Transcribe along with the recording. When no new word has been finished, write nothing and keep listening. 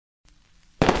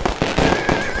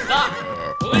Stop!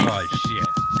 Please. Oh, shit.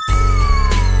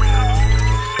 We have a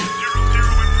Hotel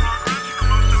 600 in progress for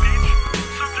Hermosa Beach.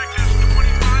 Subject is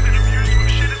 25 and abusive of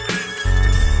shit is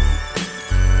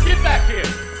paid. Get back here!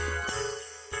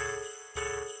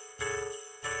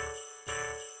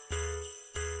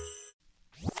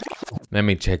 Let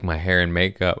me check my hair and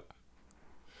makeup.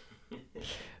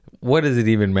 What does it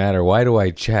even matter? Why do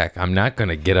I check? I'm not going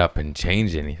to get up and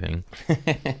change anything.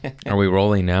 Are we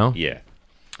rolling now? Yeah.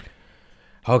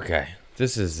 Okay.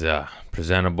 This is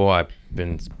presentable. I've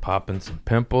been popping some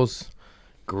pimples.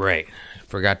 Great.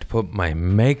 Forgot to put my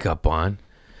makeup on.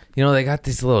 You know, they got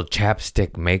this little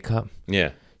chapstick makeup.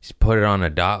 Yeah. Just put it on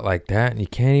a dot like that, and you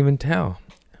can't even tell.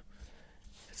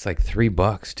 It's like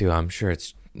 $3 too. I'm sure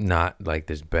it's not like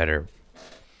there's better.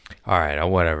 All right,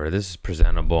 whatever. This is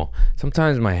presentable.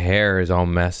 Sometimes my hair is all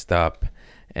messed up,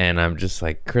 and I'm just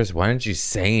like, Chris, why didn't you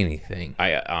say anything?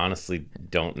 I honestly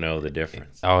don't know the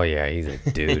difference. Oh yeah, he's a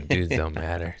dude. Dudes don't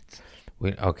matter.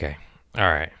 Okay. All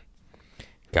right.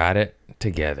 Got it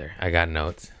together. I got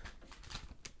notes.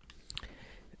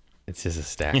 It's just a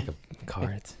stack of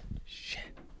cards. Shit.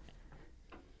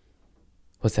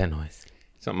 What's that noise?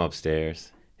 Something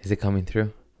upstairs. Is it coming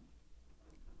through?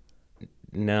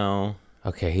 No.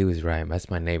 Okay, he was right.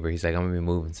 That's my neighbor. He's like, I'm going to be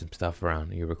moving some stuff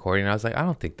around. Are you recording? I was like, I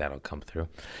don't think that'll come through.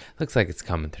 Looks like it's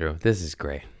coming through. This is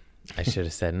great. I should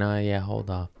have said, no, yeah,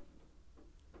 hold off.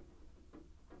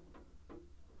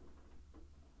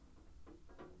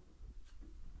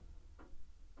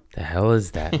 The hell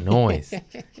is that noise?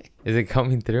 Is it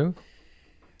coming through?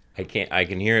 I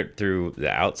can hear it through the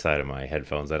outside of my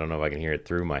headphones. I don't know if I can hear it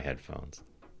through my headphones.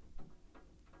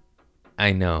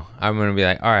 I know. I'm going to be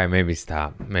like, all right, maybe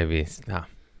stop. Maybe stop.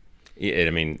 Yeah, I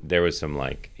mean, there was some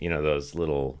those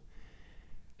little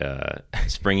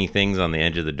springy things on the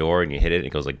edge of the door, and you hit it, and it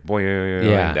goes like, boy,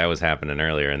 yeah. And that was happening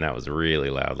earlier, and that was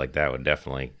really loud. Like, that would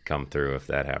definitely come through if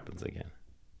that happens again.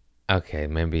 Okay,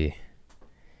 maybe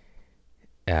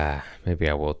I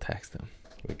will text him.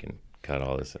 We can cut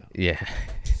all this out. Yeah.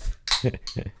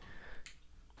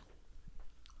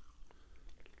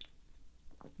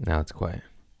 Now it's quiet.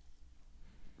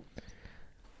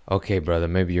 Okay, brother,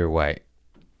 maybe you're white.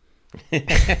 We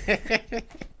can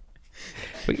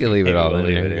leave it all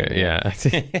in there. Yeah.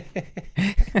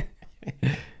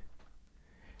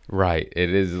 Right.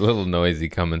 It is a little noisy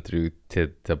coming through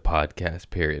to the podcast,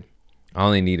 period. I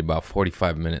only need about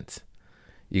 45 minutes.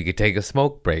 You could take a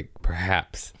smoke break,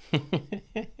 perhaps. I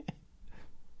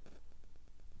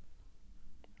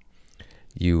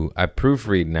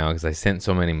proofread now because I sent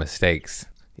so many mistakes.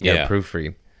 You gotta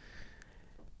proofread.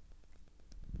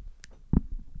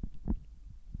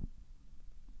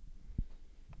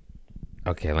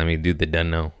 Okay, let me do the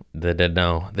dunno. I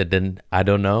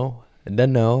don't know.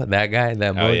 Dunno. That guy,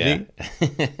 that emoji. Oh,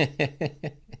 yeah.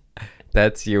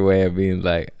 That's your way of being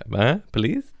like, huh?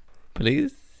 Please?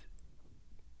 Please?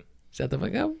 Shut the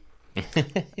fuck up.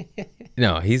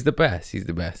 No, he's the best. He's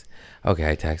the best. Okay,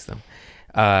 I text him.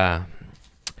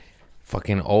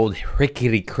 Fucking old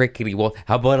rickety-crickety wall.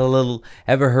 How about a little,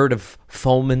 ever heard of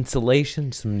foam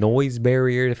insulation? Some noise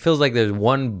barrier? It feels like there's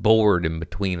one board in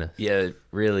between us. Yeah, it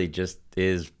really just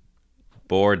is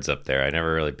boards up there. I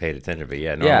never really paid attention, but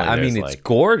yeah. Yeah, I mean, it's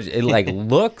gorgeous. It like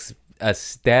looks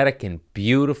aesthetic and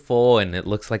beautiful, and it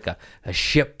looks like a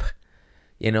ship.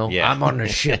 You know, Yeah. I'm on a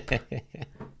ship.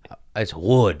 It's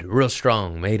wood, real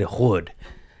strong, made of wood,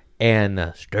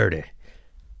 and sturdy.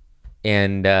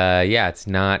 And yeah, it's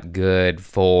not good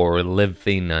for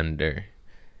living under.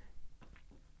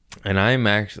 And I'm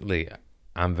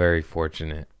very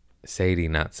fortunate. Sadie,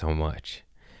 not so much,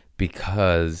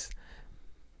 because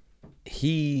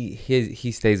he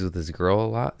stays with his girl a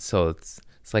lot, so it's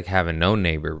like having no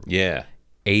neighbor. Yeah.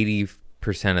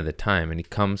 80% of the time, and he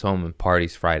comes home and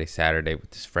parties Friday, Saturday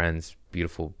with his friends.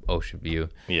 Beautiful ocean view.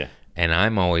 Yeah. And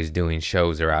I'm always doing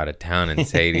shows or out of town, and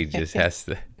Sadie just has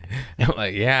to. I'm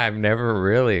like, yeah, I've never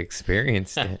really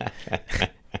experienced it.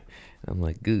 I'm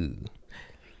like, ooh.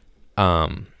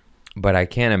 But I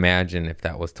can't imagine if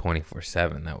that was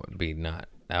 24/7. That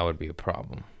would be a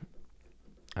problem.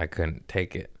 I couldn't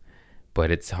take it. But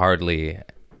it's hardly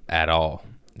at all.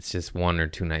 It's just 1 or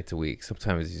 2 nights a week.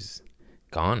 Sometimes he's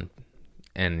gone,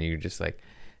 and you're just like,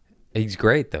 he's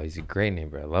great though. He's a great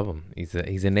neighbor. I love him. He's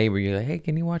a neighbor. You're like, hey,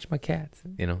 can you watch my cats?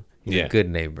 You know, he's a good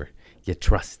neighbor. You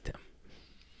trust him.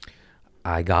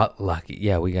 I got lucky.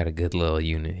 Yeah, we got a good little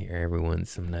unit here.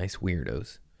 Everyone's some nice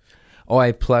weirdos. Oh,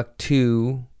 I plucked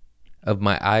 2 of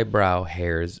my eyebrow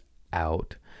hairs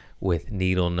out with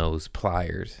needle nose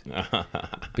pliers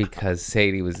because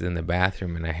Sadie was in the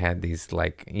bathroom, and I had these,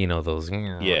 like, you know, those.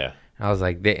 Yeah. I was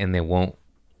like, they won't.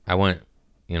 I went,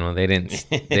 you know, they didn't.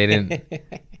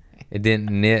 It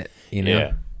didn't knit, you know.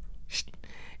 Yeah.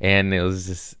 And it was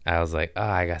just, I was like, oh,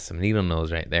 I got some needle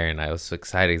nose right there. And I was so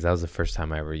excited because that was the first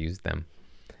time I ever used them.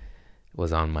 It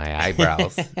was on my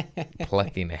eyebrows,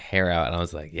 plucking a hair out. And I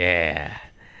was like, yeah,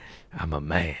 I'm a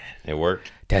man. It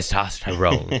worked.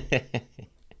 Testosterone.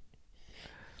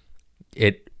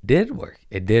 It did work.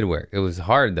 It did work. It was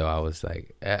hard, though. I was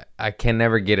like, I can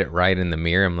never get it right in the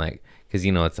mirror. I'm like, because,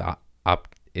 you know, it's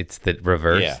the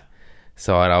reverse. Yeah.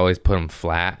 So I'd always put them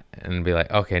flat and be like,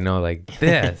 okay, no, like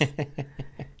this.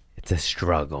 It's a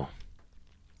struggle.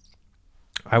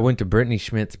 I went to Brittany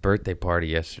Schmidt's birthday party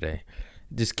yesterday.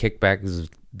 Just kickback.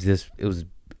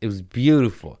 It was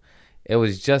beautiful. It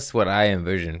was just what I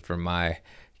envisioned for my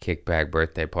kickback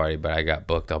birthday party, but I got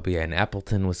booked. I'll be in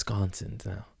Appleton, Wisconsin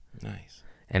now. Nice.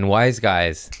 And Wise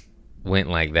Guys went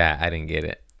like that. I didn't get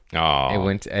it. Oh.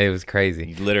 It was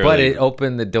crazy. Literally. But it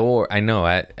opened the door. I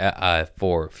know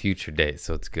for future dates,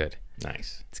 so it's good.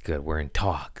 Nice. It's good. We're in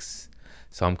talks.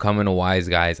 So I'm coming to Wise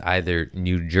Guys, either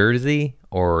New Jersey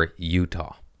or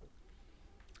Utah.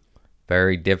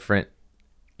 Very different.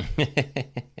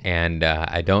 And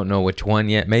I don't know which one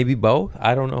yet. Maybe both.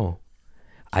 I don't know.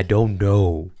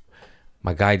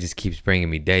 My guy just keeps bringing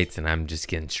me dates, and I'm just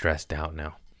getting stressed out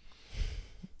now.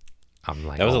 I'm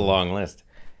like, That was a long list.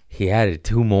 He added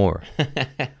 2 more.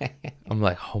 I'm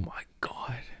like, oh my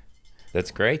God.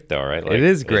 That's great, though, right? Like, It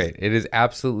is great. It is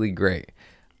absolutely great.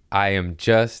 I am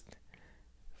just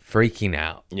freaking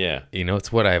out. Yeah. You know,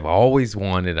 it's what I've always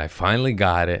wanted. I finally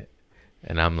got it.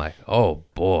 And I'm like, oh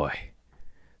boy,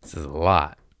 this is a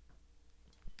lot.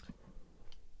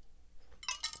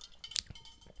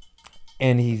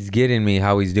 And he's getting me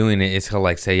how he's doing it is he'll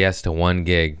like say yes to one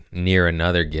gig near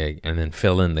another gig and then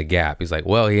fill in the gap. He's like,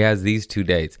 well, he has these 2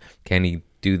 dates. Can he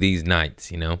do these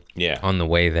nights, you know? Yeah. On the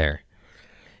way there.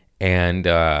 And,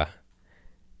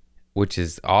 which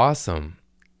is awesome.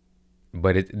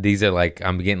 But these are like,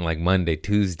 I'm getting like Monday,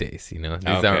 Tuesdays, you know?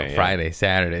 These Okay, aren't yeah. Friday,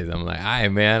 Saturdays. I'm like, all right,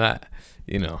 man,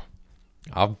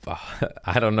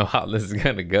 I don't know how this is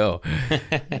going to go.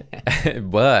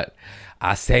 But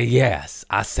I say yes.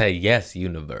 I say yes,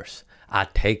 universe. I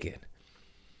take it.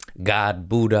 God,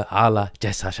 Buddha, Allah,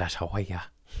 shish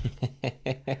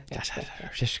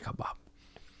kebab.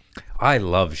 I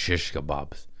love shish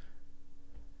kebabs.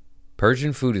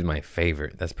 Persian food is my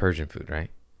favorite. That's Persian food, right?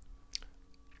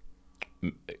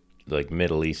 Like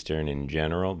Middle Eastern in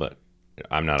general, but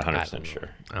I'm not 100% sure.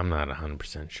 I'm not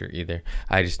 100% sure either.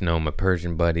 I just know my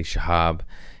Persian buddy, Shahab,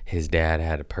 his dad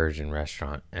had a Persian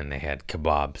restaurant, and they had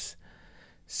kebabs.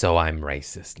 So I'm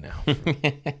racist now.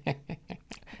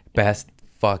 Best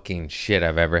fucking shit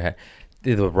I've ever had.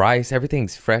 The rice,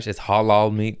 everything's fresh. It's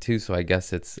halal meat too, so I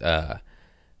guess it's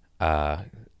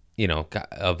you know,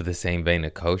 of the same vein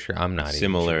of kosher. I'm not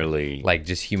Similarly. even sure. Like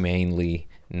just humanely,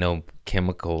 no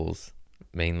chemicals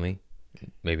mainly.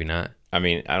 Maybe not. I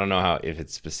mean, I don't know if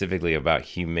it's specifically about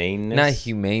humaneness. Not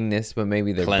humaneness, but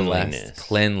maybe they're Cleanliness. blessed.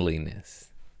 Cleanliness.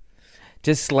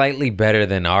 Just slightly better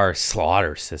than our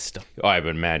slaughter system. Oh, I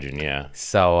would imagine, yeah.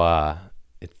 So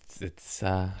it's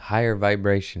higher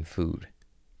vibration food.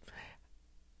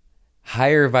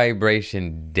 Higher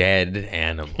vibration dead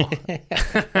animal.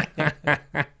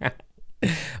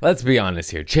 Let's be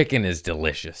honest here. Chicken is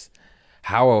delicious.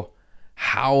 How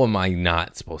am I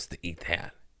not supposed to eat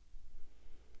that?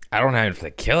 I don't have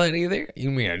to kill it either.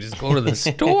 You mean I just go to the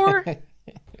store?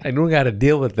 I don't got to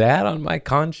deal with that on my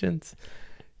conscience?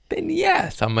 Then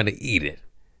yes, I'm going to eat it.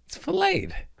 It's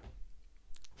filleted.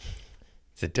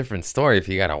 It's a different story if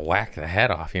you got to whack the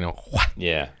head off, you know.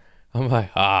 Yeah. I'm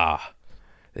like,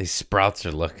 these sprouts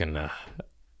are looking a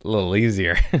little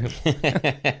easier.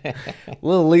 A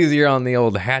little easier on the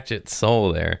old hatchet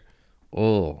sole there.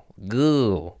 Oh,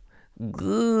 goo.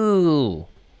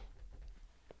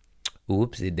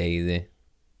 Whoopsie daisy.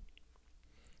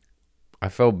 I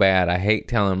feel bad. I hate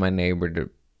telling my neighbor to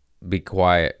be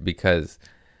quiet because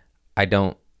I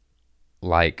don't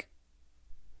like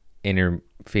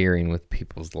interfering with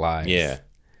people's lives. Yeah.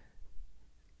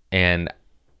 And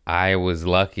I was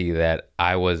lucky that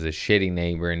I was a shitty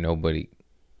neighbor and nobody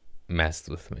messed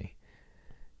with me.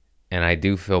 And I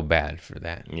do feel bad for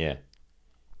that. Yeah.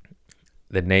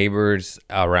 The neighbors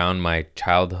around my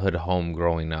childhood home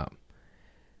growing up,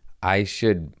 I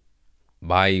should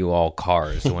buy you all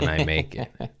cars when I make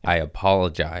it. I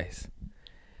apologize.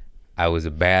 I was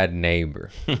a bad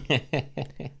neighbor.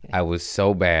 I was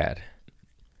so bad.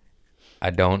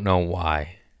 I don't know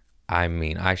why. I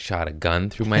mean, I shot a gun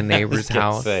through my neighbor's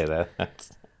house. Say that.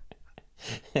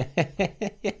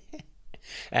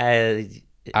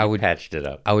 I would patched it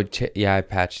up. I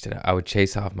patched it up. I would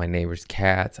chase off my neighbor's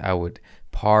cats. I would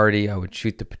party. I would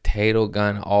shoot the potato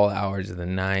gun all hours of the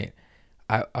night.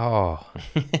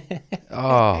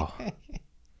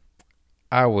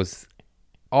 I was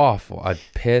awful. I'd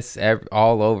piss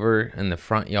all over in the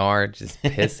front yard, just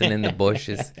pissing in the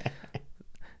bushes.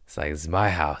 It's like, it's my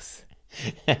house.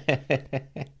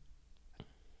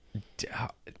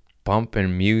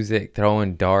 Bumping music,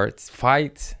 throwing darts,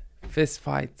 fights, fist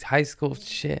fights, high school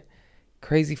shit,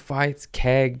 crazy fights,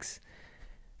 kegs.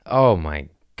 Oh my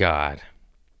God.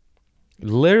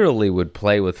 Literally would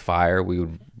play with fire. We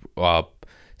would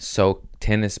soak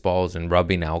tennis balls in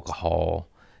rubbing alcohol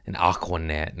and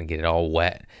Aquanet and get it all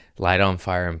wet, light on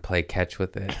fire and play catch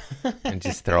with it and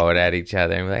just throw it at each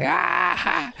other and be like,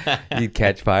 ah! You'd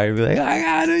catch fire and be like, I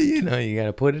got it. You know, you got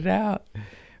to put it out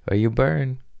or you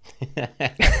burn.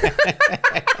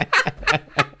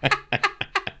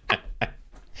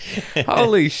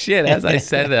 Holy shit. As I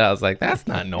said that, I was like, that's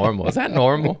not normal. Is that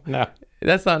normal? No.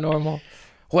 That's not normal.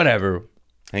 Whatever.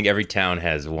 I think every town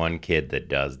has one kid that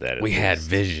does that. at We had least.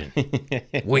 vision.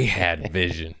 We had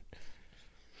vision.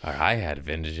 Or I had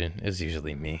vision. It was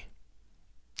usually me.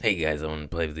 Hey, you guys, I want to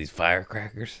play with these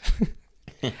firecrackers.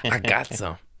 I got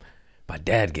some. My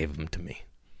dad gave them to me.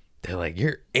 They're like,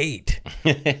 you're 8.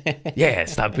 Yeah,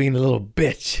 stop being a little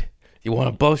bitch. You want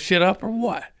to blow shit up or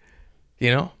what?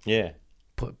 You know? Yeah.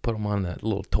 Put them on that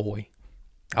little toy.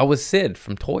 I was Sid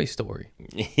from Toy Story.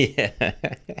 Yeah.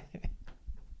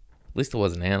 At least it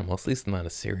wasn't animals. At least I'm not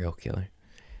a serial killer.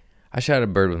 I shot a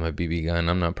bird with my BB gun.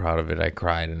 I'm not proud of it. I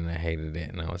cried and I hated it.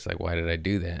 And I was like, why did I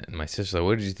do that? And my sister's like,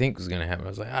 what did you think was going to happen? I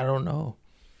was like, I don't know.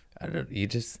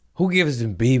 Who gives a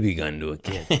BB gun to a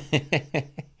kid?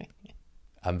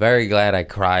 I'm very glad I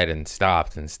cried and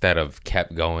stopped instead of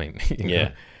kept going. You know?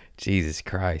 Yeah. Jesus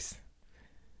Christ.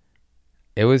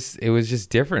 It was just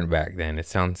different back then. It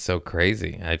sounds so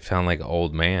crazy. I sound like an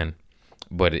old man.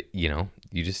 But,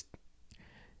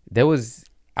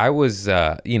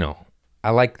 I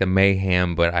like the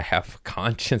mayhem, but I have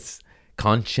conscience,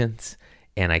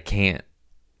 and I can't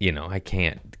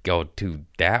go too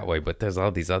that way. But there's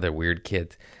all these other weird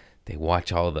kids. They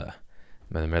watch all the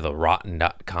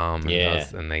Rotten.com and, Yeah.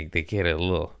 and they get a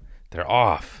little, they're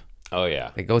off. Oh,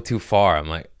 yeah. They go too far. I'm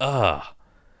like, ugh.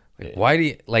 Like, why do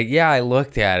you, like, yeah, I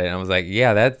looked at it and I was like,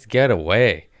 yeah, that's get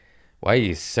away. Why are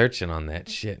you searching on that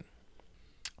shit?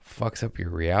 Fucks up your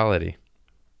reality.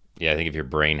 Yeah, I think if your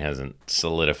brain hasn't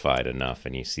solidified enough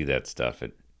and you see that stuff,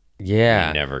 you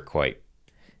Yeah. never quite.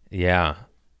 Yeah.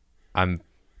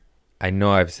 I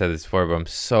know I've said this before, but I'm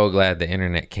so glad the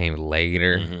internet came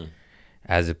later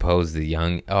as opposed to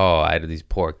I had these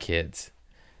poor kids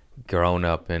growing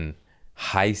up in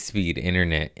high-speed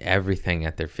internet, everything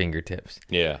at their fingertips.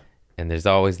 Yeah. And there's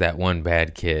always that one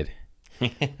bad kid.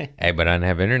 Hey, but I didn't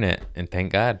have internet, and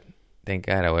thank God. Thank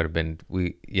God I would have been,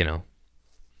 Yeah,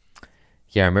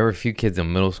 I remember a few kids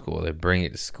in middle school, they'd bring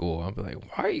it to school. I'd be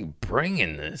like, why are you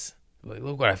bringing this? Like,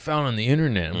 look what I found on the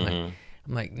internet. I'm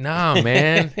like, nah,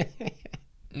 man.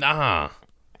 Nah.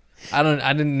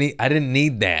 I didn't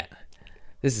need that.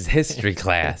 This is history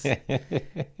class.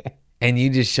 And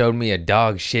you just showed me a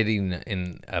dog shitting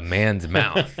in a man's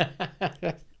mouth.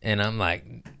 And I'm like,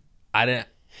 I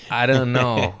don't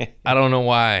know. I don't know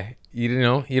why. You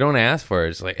don't ask for it.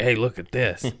 It's like, hey, look at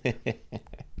this. I'm like,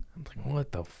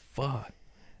 what the fuck?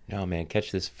 No, man,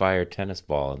 catch this fire tennis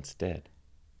ball instead.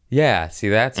 Yeah, see,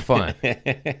 that's fun.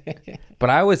 But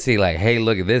I would see like, hey,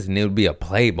 look at this, and it would be a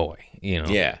Playboy,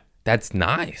 Yeah. That's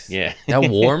nice. Yeah. That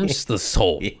warms the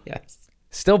soul. Yes.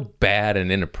 Still bad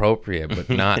and inappropriate, but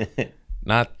not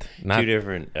Two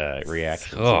different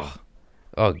reactions.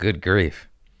 Oh, good grief.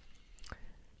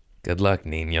 Good luck,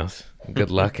 niños.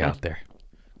 Good luck out there.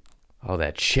 All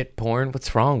that shit porn.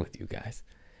 What's wrong with you guys?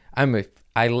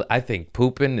 I think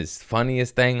pooping is the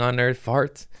funniest thing on earth,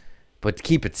 farts, but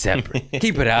keep it separate.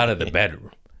 Keep it out of the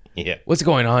bedroom. Yeah. What's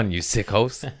going on, you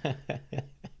sickos?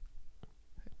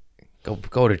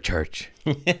 Go to church.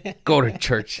 Go to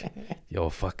church. Yo,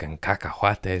 fucking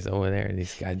cacahuates over there.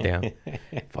 These goddamn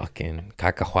fucking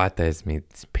cacahuates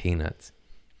means peanuts.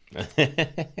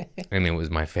 And it was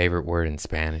my favorite word in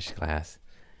Spanish class.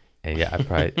 And yeah, I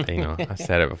probably, I've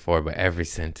said it before, but every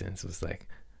sentence was like,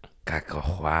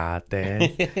 cacahuates.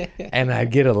 And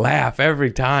I'd get a laugh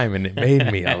every time, and it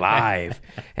made me alive.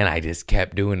 And I just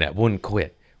kept doing that. Wouldn't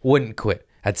quit.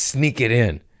 I'd sneak it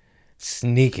in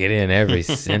every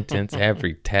sentence,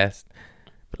 every test.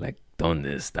 But like,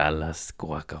 ¿Dónde están las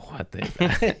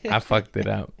cacahuates? I fucked it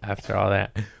up after all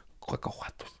that.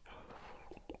 Cacahuates.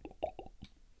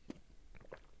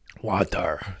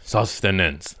 Water.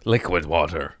 Sustenance. Liquid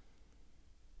water.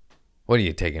 What are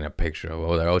you taking a picture of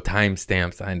over there? Oh,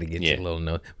 timestamps. I had to get you a little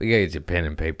note. We got to get your pen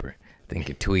and paper. I think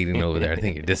you're tweeting over there. I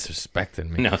think you're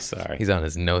disrespecting me. No, sorry. He's on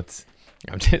his notes.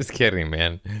 I'm just kidding,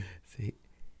 man. See,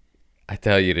 I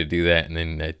tell you to do that, and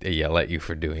then I yell at you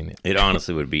for doing it. It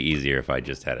honestly would be easier if I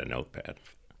just had a notepad.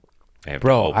 I have to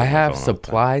Bro, open I my have phone all the time.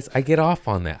 supplies. I get off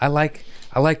on that. I like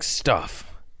stuff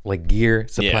like gear,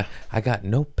 supply. Yeah. I got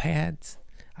notepads.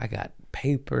 I got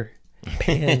paper,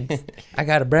 pens. I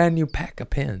got a brand new pack of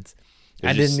pens.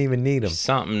 There's I just didn't even need them.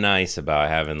 Something nice about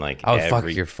having like Oh, fuck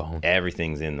your phone.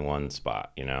 Everything's in one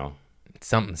spot, you know.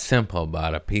 Something simple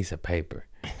about a piece of paper.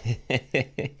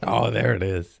 Oh, there it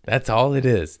is. That's all it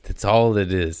is. That's all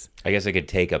it is. I guess I could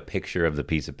take a picture of the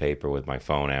piece of paper with my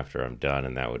phone after I'm done,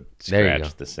 and that would There you go.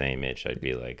 scratch the same itch. I'd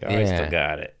be like, oh, I still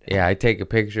got it. Yeah, I take a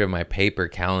picture of my paper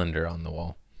calendar on the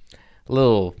wall.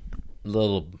 Little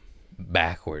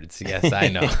backwards. Yes, I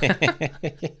know.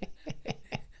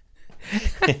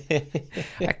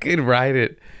 I could write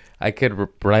it. I could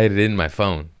write it in my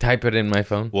phone. Type it in my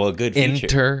phone. Well, a good feature.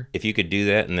 Enter. If you could do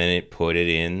that and then it put it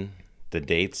in the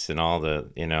dates and all the,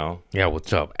 you know, Yeah,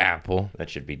 what's up, Apple? that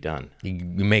should be done.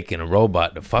 You're making a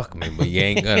robot to fuck me, but you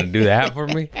ain't gonna do that for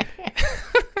me?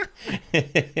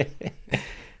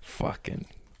 Fucking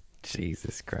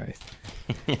Jesus Christ.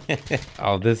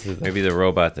 Oh, this is... Maybe the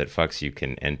robot that fucks you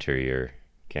can enter your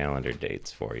calendar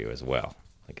dates for you as well,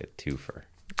 like a twofer.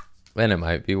 Then it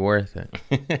might be worth it.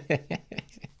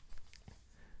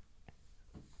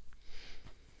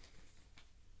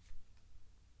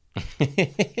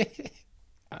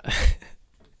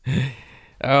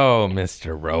 Oh,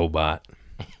 Mr. Robot.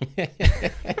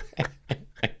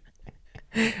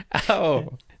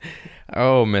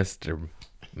 Oh, Mr.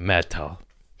 Metal.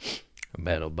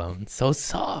 Metal bone. So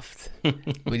soft,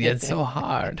 but yet so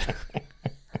hard.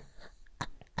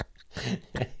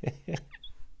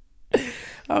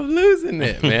 I'm losing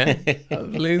it, man.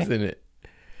 I'm losing it.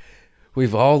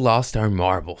 We've all lost our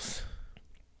marbles.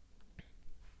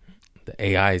 The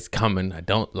AI is coming. I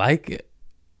don't like it.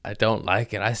 I don't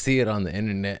like it. I see it on the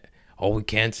internet. Oh, we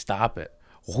can't stop it.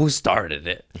 Who started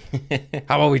it?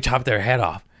 How about we chop their head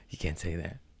off? You can't say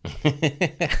that.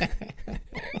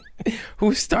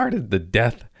 Who started the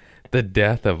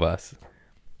death of us?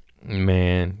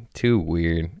 Man, too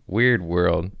weird. Weird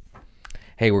world.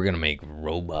 Hey, we're going to make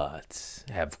robots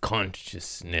have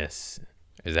consciousness.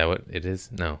 Is that what it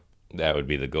is? No. That would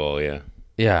be the goal, yeah.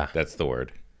 Yeah. That's the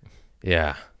word.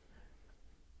 Yeah.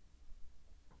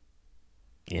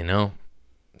 You know,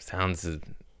 sounds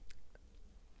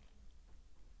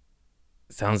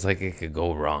like it could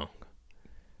go wrong.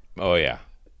 Oh, yeah.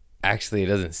 Actually, it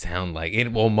doesn't sound like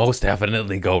it will most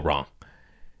definitely go wrong.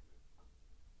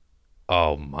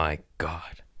 Oh my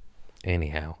God.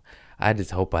 Anyhow, I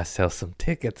just hope I sell some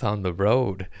tickets on the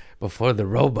road before the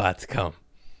robots come.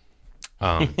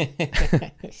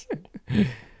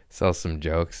 Sell some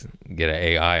jokes, get an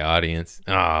AI audience.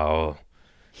 Oh,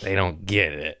 they don't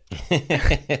get it.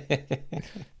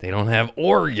 They don't have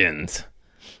organs.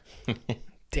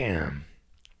 Damn.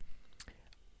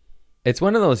 It's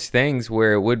one of those things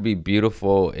where it would be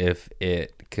beautiful if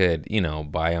it could, you know,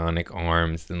 bionic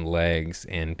arms and legs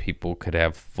and people could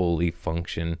have fully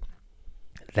function.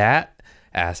 That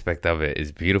aspect of it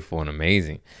is beautiful and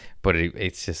amazing. But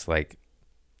it's just like,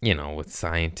 you know, with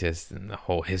scientists and the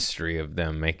whole history of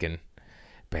them making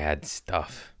bad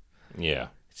stuff. Yeah.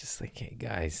 It's just like, hey,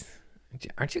 guys,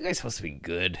 aren't you guys supposed to be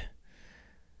good?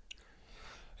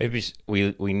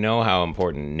 We know how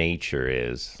important nature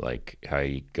is, like how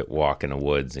you walk in the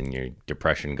woods and your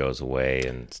depression goes away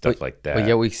and stuff like that. But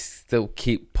yet we still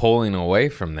keep pulling away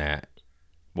from that.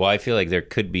 Well, I feel like there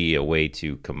could be a way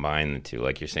to combine the two.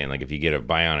 Like you're saying, like if you get a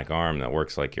bionic arm that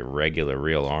works like your regular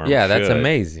real arm, Yeah, that's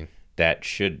amazing. That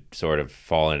should sort of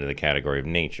fall into the category of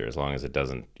nature, as long as it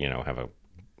doesn't, you know, have a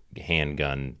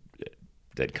handgun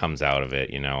that comes out of it,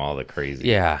 you know, all the crazy.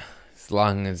 Yeah, as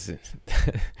long as...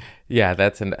 Yeah,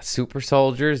 that's super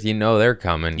soldiers. You know they're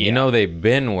coming. Yeah. You know they've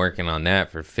been working on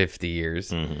that for 50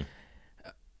 years. Mm-hmm.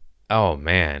 Oh,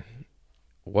 man.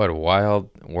 What a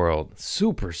wild world.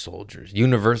 Super soldiers.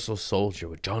 Universal Soldier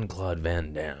with Jean-Claude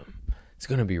Van Damme. It's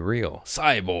going to be real.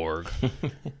 Cyborg.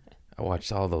 I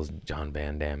watched all those John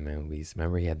Van Damme movies.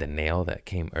 Remember he had the nail that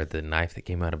came, or the knife that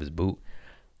came out of his boot?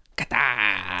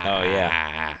 Kata! Oh,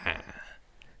 yeah.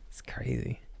 It's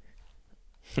crazy.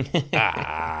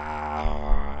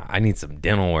 I need some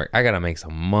dental work. I got to make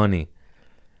some money.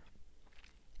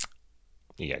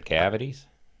 You got cavities?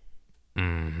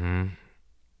 Mm-hmm.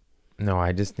 No,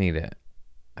 I just need it.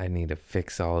 I need to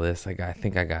fix all this. I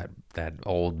think I got that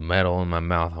old metal in my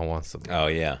mouth. I want some. Oh,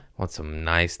 yeah. Want some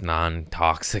nice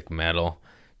non-toxic metal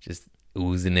just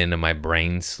oozing into my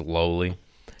brain slowly.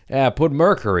 Yeah, put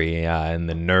mercury in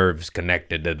the nerves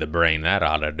connected to the brain. That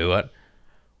ought to do it.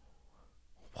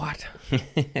 What?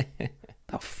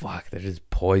 The fuck? They're just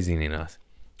poisoning us.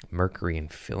 Mercury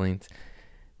and fillings.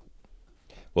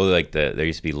 Well, like there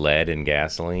used to be lead in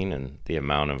gasoline, and the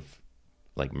amount of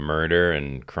like murder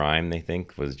and crime they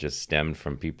think was just stemmed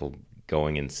from people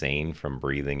going insane from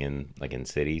breathing in like in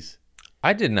cities.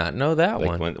 I did not know that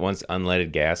Like one. once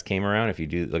unleaded gas came around, if you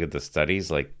do look at the studies,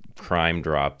 like crime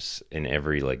drops in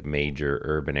every like major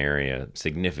urban area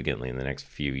significantly in the next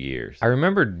few years. I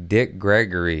remember Dick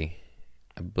Gregory,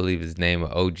 I believe his name,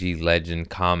 OG legend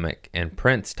comic, and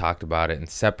Prince talked about it in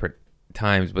separate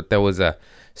times, but there was a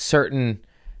certain,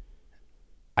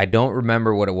 I don't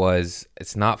remember what it was.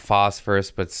 It's not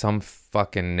phosphorus, but some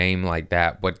fucking name like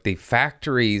that. But the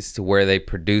factories to where they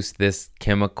produce this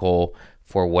chemical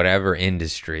for whatever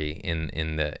industry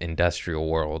in the industrial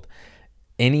world,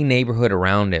 any neighborhood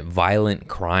around it, violent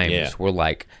crimes were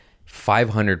like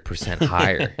 500%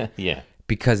 higher. Yeah.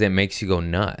 Because it makes you go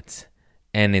nuts.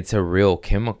 And it's a real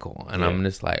chemical. And I'm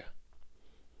just like,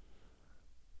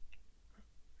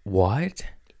 what?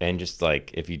 And just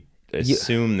like if you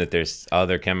assume that there's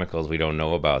other chemicals we don't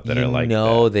know about that are like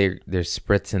no, that. they're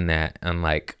spritzing that on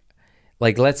like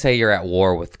let's say you're at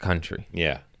war with the country.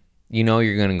 Yeah. You know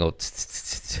you're gonna go. Tss,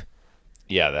 tss, tss.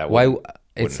 Yeah, that Why? wouldn't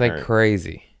It's like hurt.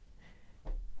 crazy.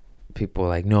 People are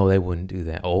like, no, they wouldn't do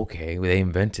that. Okay, they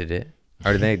invented it.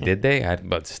 Or did they? I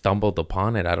but stumbled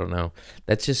upon it. I don't know.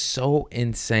 That's just so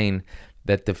insane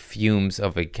that the fumes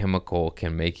of a chemical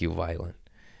can make you violent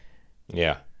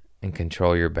Yeah. and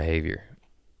control your behavior.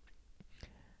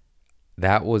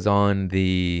 That was on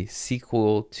the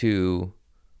sequel to.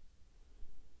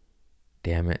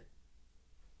 Damn it.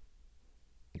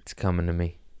 It's coming to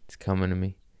me. It's coming to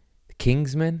me. The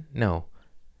Kingsman? No.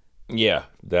 Yeah.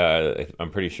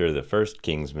 I'm pretty sure the first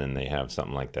Kingsman, they have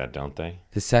something like that, don't they?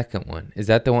 The second one. Is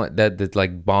that the one that's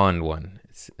like Bond one?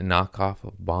 It's a knockoff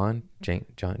of Bond?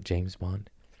 James Bond?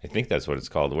 I think that's what it's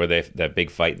called. Where they that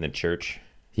big fight in the church.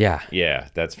 Yeah. Yeah,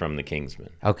 that's from the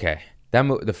Kingsman. Okay.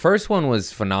 The first one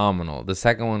was phenomenal. The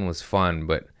second one was fun,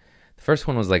 but the first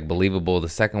one was like believable. The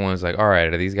second one was like, all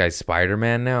right, are these guys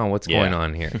Spider-Man now? What's going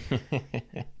on here?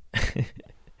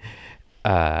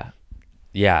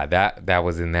 Yeah, that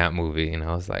was in that movie, and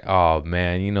I was like, oh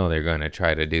man, you know they're gonna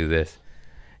try to do this.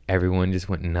 Everyone just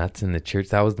went nuts in the church.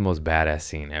 That was the most badass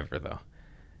scene ever, though.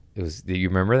 It was. Do you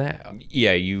remember that?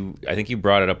 Yeah, I think you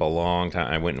brought it up a long time.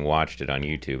 I went and watched it on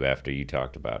YouTube after you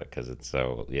talked about it because it's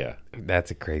so, yeah.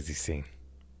 That's a crazy scene.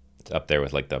 It's up there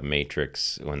with like the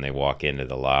Matrix when they walk into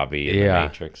the lobby in Yeah. the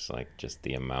Matrix, like just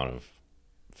the amount of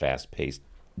fast-paced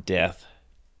death.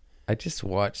 I just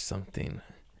watched something.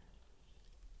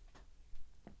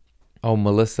 Oh,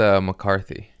 Melissa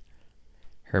McCarthy,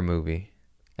 her movie.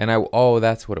 And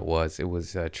that's what it was. It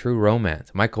was True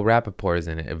Romance. Michael Rappaport is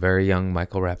in it, a very young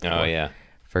Michael Rappaport. Oh, yeah.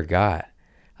 Forgot.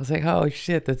 I was like, oh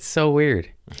shit, that's so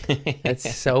weird.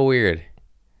 That's so weird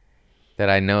that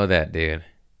I know that dude.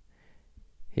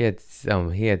 He had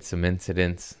some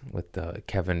incidents with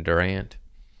Kevin Durant.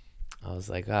 I was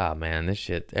like, oh man, this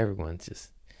shit,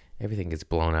 everything gets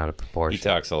blown out of proportion. He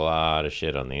talks a lot of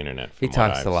shit on the internet. He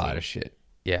talks a lot of shit.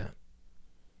 Yeah.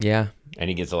 Yeah. And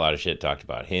he gets a lot of shit talked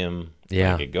about him.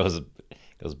 Yeah. Like it goes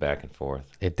back and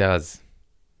forth. It does.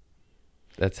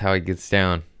 That's how he gets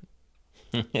down.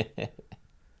 He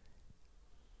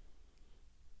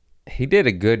did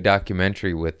a good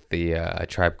documentary with the A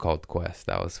Tribe Called Quest.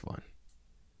 That was fun.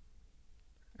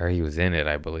 Or he was in it,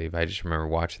 I believe. I just remember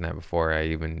watching that before I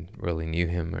even really knew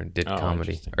him or did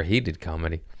comedy. Interesting. Or he did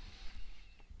comedy.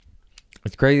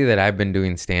 It's crazy that I've been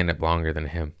doing stand-up longer than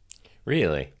him.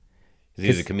 Really? 'Cause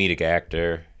he's a comedic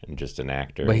actor and just an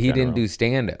actor. But in he didn't general. do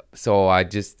stand-up. So I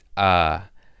just...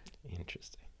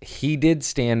 Interesting. he did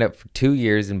stand up for 2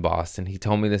 years in Boston. He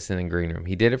told me this in the green room.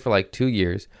 He did it for like 2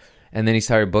 years, and then he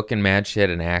started booking mad shit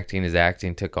and acting. His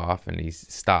acting took off, and he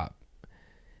stopped.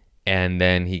 And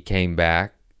then he came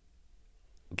back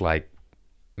like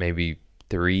maybe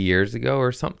 3 years ago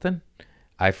or something.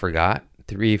 I forgot.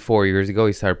 3-4 years ago,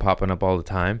 he started popping up all the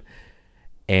time.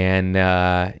 And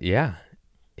yeah,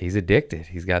 he's addicted.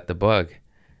 He's got the bug.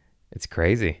 It's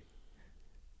crazy.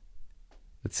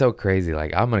 It's so crazy.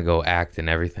 Like, I'm going to go act in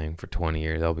everything for 20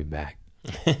 years. I'll be back.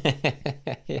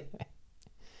 Because,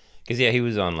 yeah, he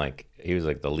was like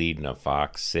the lead in a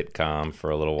Fox sitcom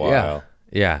for a little while. Yeah.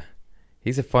 Yeah.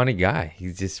 He's a funny guy.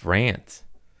 He just rants.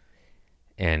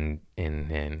 And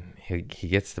he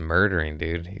gets the murdering,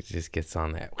 dude. He just gets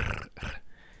on that.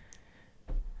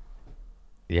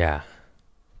 Yeah.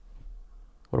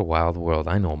 What a wild world.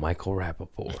 I know Michael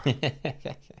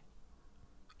Rappaport.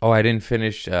 Oh, I didn't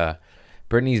finish.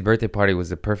 Brittany's birthday party was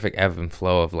the perfect ebb and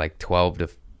flow of like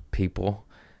 12 people.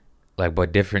 Like,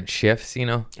 but different shifts, you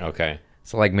know? Okay.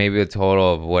 So like maybe a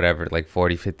total of whatever, like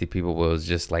 40, 50 people, but it was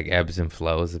just like ebbs and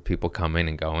flows of people coming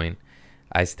and going.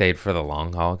 I stayed for the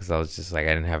long haul because I was just like, I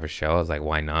didn't have a show. I was like,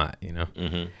 why not, you know?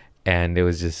 Mm-hmm. And it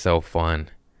was just so fun.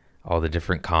 All the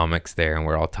different comics there, and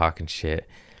we're all talking shit.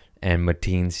 And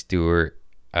Mateen Stewart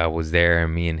was there,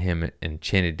 and me and him and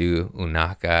Chinedu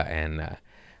Unaka and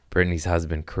Brittany's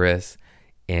husband, Chris.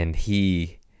 And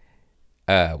we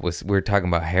were talking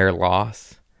about hair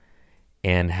loss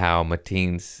and how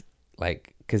Mateen's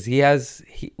like, because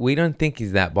we don't think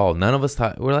he's that bald. None of us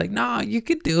thought, we're like, no, you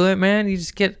could do it, man. You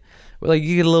just get, we're like,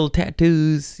 you get a little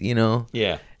tattoos, you know?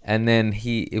 Yeah. And then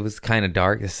it was kind of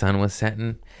dark. The sun was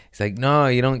setting. He's like, no,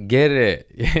 you don't get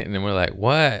it. And then we're like,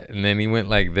 what? And then he went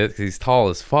like this 'cause he's tall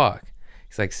as fuck.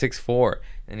 He's like 6'4".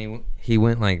 And he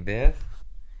went like this.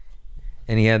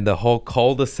 And he had the whole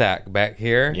cul-de-sac back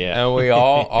here. Yeah. And we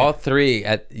all three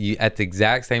at the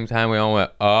exact same time, we all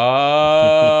went,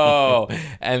 oh.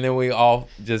 And then we all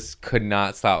just could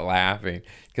not stop laughing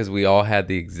because we all had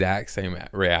the exact same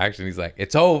reaction. He's like,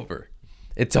 it's over.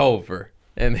 It's over.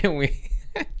 And then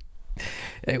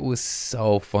it was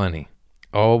so funny.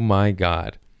 Oh my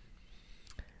God.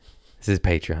 This is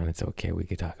Patreon. It's okay. We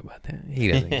could talk about that. He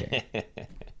doesn't care.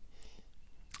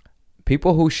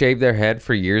 People who shave their head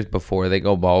for years before they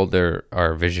go bald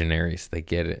are visionaries. They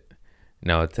get it.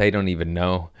 No, they don't even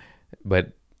know.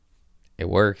 But it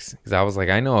works. Because I was like,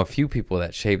 I know a few people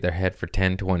that shaved their head for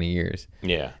 10, 20 years.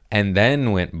 Yeah. And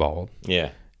then went bald.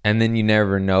 Yeah. And then you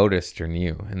never noticed or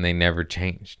knew. And they never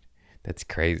changed. That's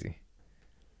crazy.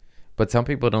 But some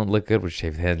people don't look good with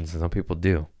shaved heads, and some people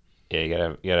do. Yeah, you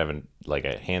gotta have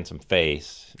a handsome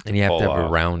face, And you have to have a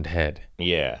off. round head.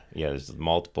 Yeah. There's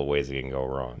multiple ways it can go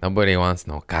wrong. Nobody wants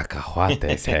no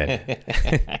cacahuate's head.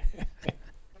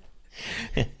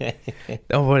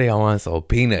 Nobody wants no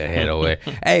peanut head away.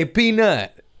 Hey,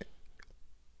 Peanut.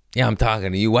 Yeah, I'm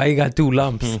talking to you. Why you got two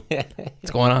lumps?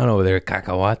 What's going on over there,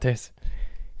 cacahuates?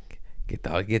 Get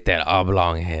that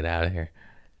oblong head out of here.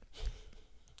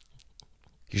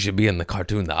 You should be in the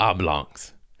cartoon, The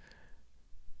Oblongs.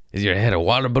 Is your head a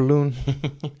water balloon?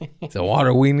 It's a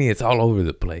water weenie. It's all over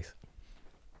the place.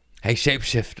 Hey,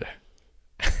 shapeshifter.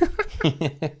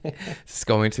 Is this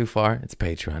going too far? It's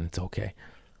Patreon. It's okay.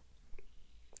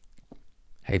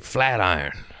 Hey,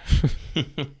 Flatiron.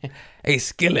 Hey,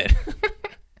 Skillet.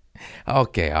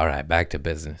 Okay, all right. Back to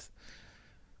business.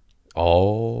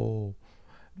 Oh,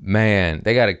 man.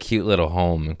 They got a cute little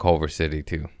home in Culver City,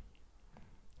 too.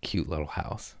 Cute little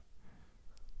house.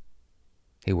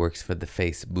 He works for the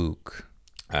Facebook.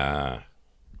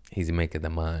 He's making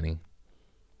the money.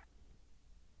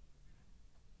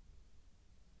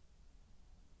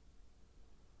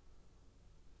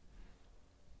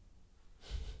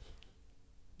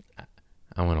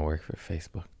 I want to work for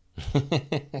Facebook. I'm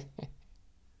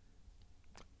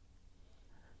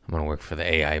going to work for the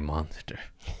AI monster.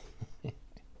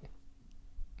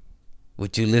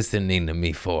 What you listening to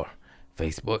me for,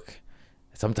 Facebook?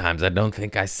 Sometimes I don't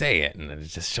think I say it, and it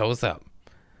just shows up.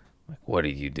 Like, what are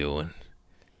you doing?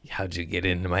 How'd you get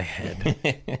into my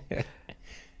head?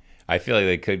 I feel like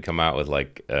they could come out with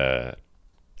like a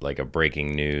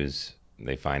breaking news.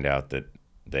 They find out that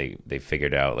they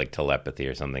figured out like telepathy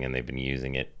or something, and they've been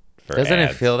using it for Doesn't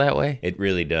ads. it feel that way? It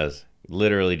really does.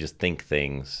 Literally just think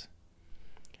things.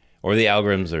 Or the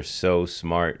algorithms are so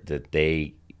smart that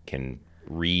they can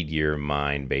read your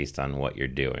mind based on what you're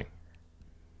doing.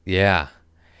 Yeah.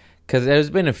 Because there's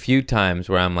been a few times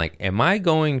where I'm like, am I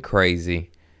going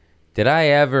crazy? Did I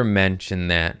ever mention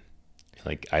that?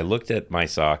 Like, I looked at my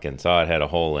sock and saw it had a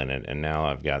hole in it, and now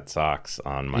I've got socks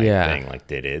on my thing. Like,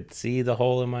 did it see the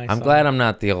hole in my sock? I'm glad I'm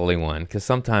not the only one, because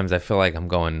sometimes I feel like I'm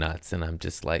going nuts, and I'm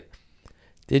just like,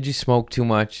 did you smoke too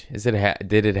much? Did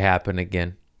it happen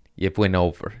again? You went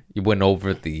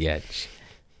over the edge.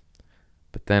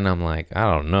 But then I'm like, I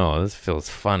don't know. This feels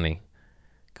funny.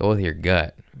 Go with your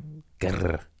gut.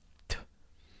 Grr.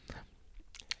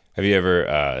 Have you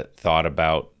ever thought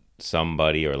about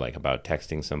somebody or like about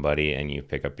texting somebody and you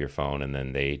pick up your phone and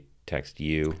then they text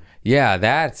you? Yeah,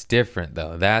 that's different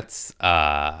though. That's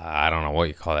I don't know what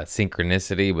you call that,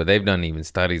 synchronicity, but they've done even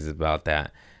studies about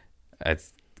that.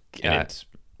 It's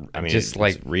just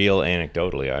like real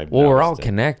anecdotally. We're all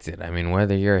connected. I mean,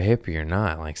 whether you're a hippie or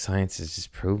not, like science is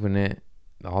just proving it.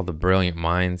 All the brilliant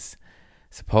minds,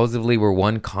 supposedly we're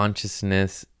one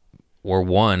consciousness, we're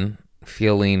one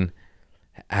feeling,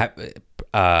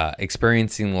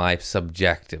 experiencing life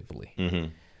subjectively. Mm-hmm.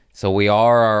 So we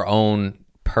are our own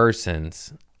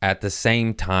persons at the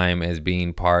same time as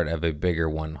being part of a bigger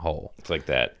one whole. It's like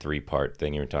that 3-part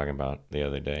thing you were talking about the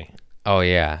other day. Oh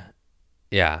yeah.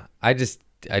 I just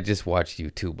watch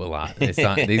YouTube a lot. It's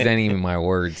not, these ain't even my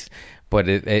words, but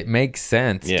it makes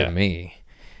sense Yeah. to me,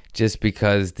 just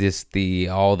because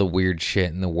all the weird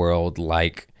shit in the world,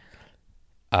 like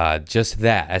just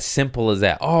that, as simple as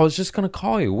that. Oh, I was just gonna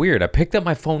call you. Weird. I picked up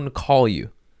my phone to call you.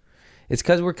 It's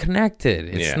because we're connected.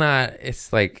 It's Yeah. not.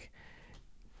 It's like,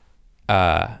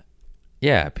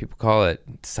 yeah, people call it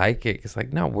psychic. It's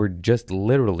like, no, we're just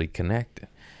literally connected.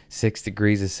 6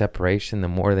 degrees of separation. The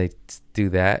more they do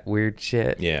that weird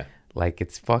shit, Yeah. like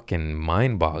it's fucking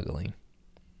mind-boggling.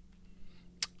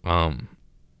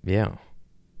 Yeah.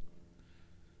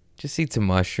 Just eat some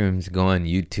mushrooms, go on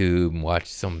YouTube and watch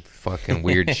some fucking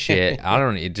weird shit. I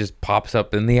don't know. It just pops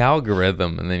up in the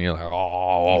algorithm, and then you're like,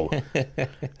 oh.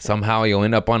 Somehow you'll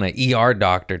end up on an ER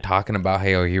doctor talking about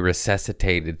how he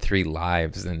resuscitated 3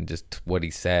 lives and just what he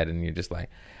said, and you're just like,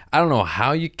 I don't know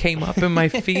how you came up in my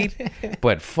feed,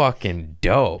 but fucking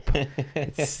dope.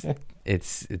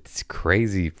 It's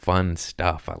crazy fun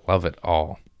stuff. I love it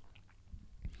all.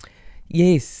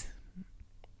 Yes.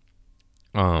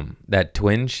 That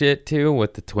twin shit too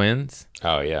with the twins.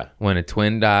 Oh yeah. When a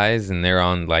twin dies and they're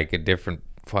on like a different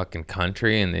fucking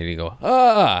country, and then you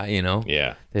go, you know.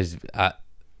 Yeah. There's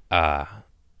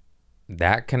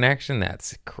that connection,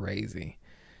 that's crazy.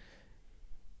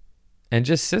 And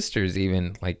just sisters,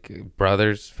 even like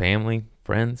brothers, family,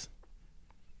 friends.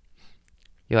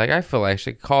 You're like, I feel like I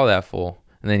should call that fool,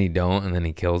 and then you don't, and then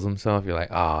he kills himself. You're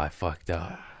like, oh, I fucked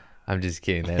up. I'm just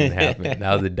kidding. That didn't happen.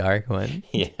 That was a dark one.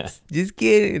 Yeah. Just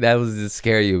kidding. That was to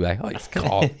scare you. Like, oh, just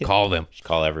call them.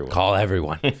 Call everyone. Call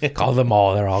everyone. Call them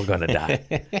all. They're all gonna die.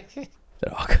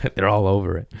 They're all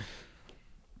over it.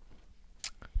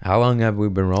 How long have we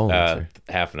been rolling, sir?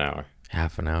 Half an hour.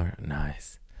 Half an hour.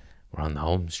 Nice. We're on the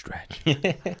home stretch.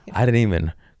 I didn't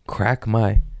even crack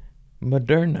my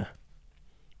Moderna.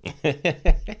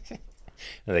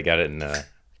 They got it in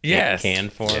can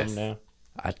form Yes. now.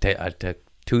 I took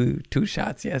two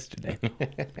shots yesterday.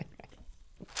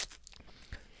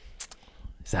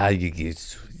 It's how you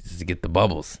get the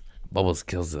bubbles. Bubbles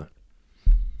kills the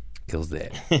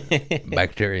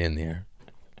bacteria in the air.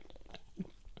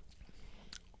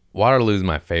 Waterloo's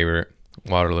my favorite.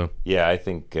 Waterloo. Yeah, I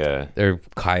think They're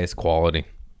highest quality.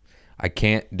 I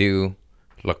can't do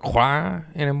LaCroix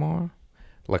anymore.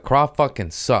 LaCroix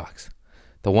fucking sucks.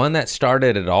 The one that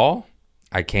started it all,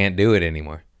 I can't do it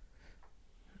anymore.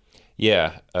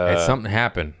 yeah, Something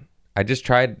happened. I just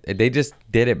tried. They just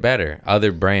did it better.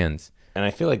 Other brands. and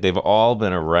I feel like they've all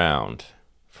been around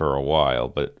for a while,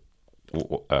 but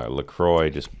LaCroix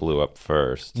just blew up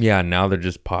first. Yeah, now they're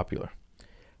just popular.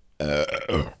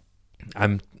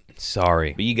 I'm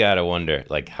sorry. But you gotta wonder,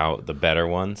 like, how the better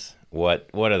ones. What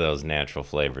are those natural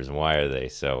flavors, and why are they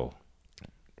so?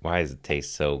 Why does it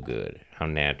taste so good? How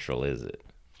natural is it?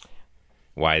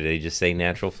 Why do they just say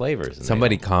natural flavors? and they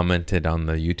Somebody don't? commented on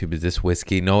the YouTube, is this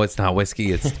whiskey? No, it's not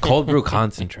whiskey. It's cold brew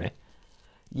concentrate.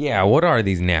 Yeah, what are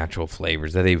these natural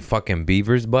flavors? Are they fucking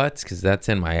beaver's butts? Because that's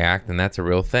in my act, and that's a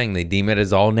real thing. They deem it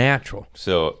as all natural.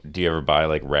 So, do you ever buy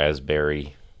like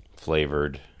raspberry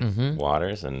flavored Mm-hmm.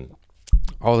 waters? And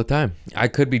All the time. I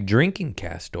could be drinking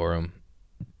Castorum.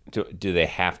 do they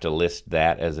have to list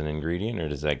that as an ingredient, or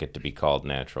does that get to be called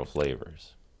natural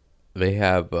flavors? They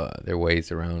have their ways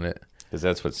around it. Because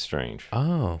that's what's strange.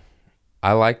 Oh,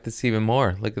 I like this even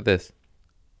more. Look at this.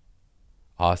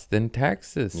 Austin,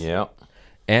 Texas. Yep.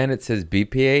 And it says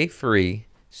BPA free,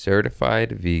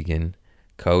 certified vegan,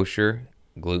 kosher,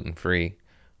 gluten free,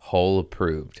 whole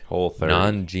approved, Whole 30.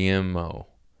 non-GMO.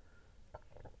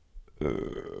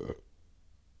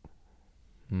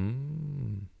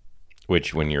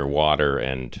 Which, when you're water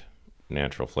and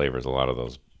natural flavors, a lot of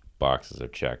those boxes are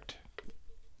checked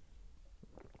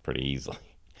pretty easily.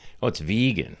 Oh, it's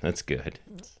vegan. That's good.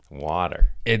 It's water.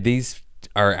 These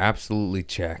are absolutely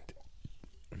checked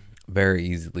very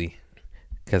easily,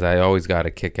 because I always got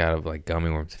a kick out of like gummy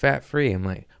worms, fat free. I'm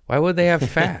like, why would they have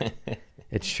fat?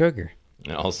 It's sugar.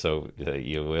 And also,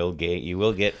 you will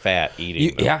get fat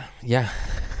eating them. Yeah.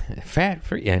 Fat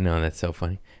free. Yeah, no, that's so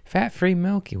funny. Fat free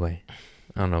Milky Way.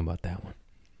 I don't know about that one.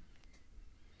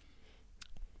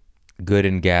 Good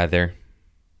and Gather.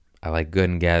 I like Good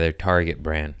and Gather Target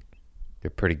brand. They're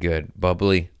pretty good.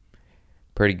 Bubbly,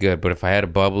 pretty good. But if I had a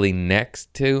bubbly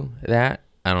next to that,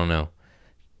 I don't know.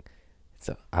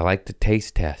 So I like to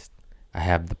taste test. I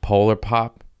have the Polar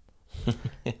Pop,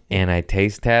 and I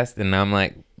taste test, and I'm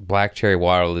like, Black Cherry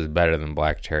Waterloo is better than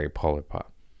Black Cherry Polar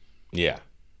Pop. Yeah.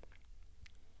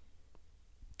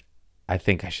 I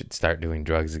think I should start doing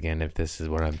drugs again if this is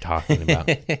what I'm talking about.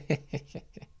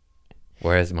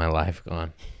 Where has my life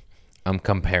gone? I'm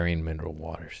comparing mineral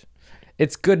waters.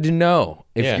 It's good to know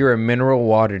if Yeah. you're a mineral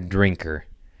water drinker.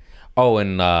 Oh,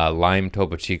 and lime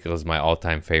Topo Chico is my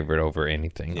all-time favorite over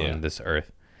anything Yeah. on this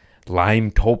earth.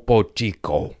 Lime Topo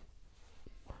Chico.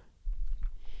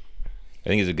 I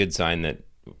think it's a good sign that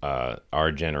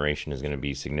our generation is going to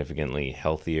be significantly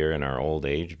healthier in our old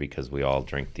age because we all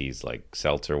drink these like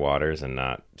seltzer waters and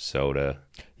not soda.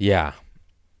 Yeah.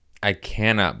 I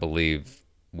cannot believe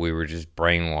we were just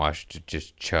brainwashed to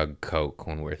just chug Coke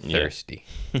when we're Yeah. thirsty.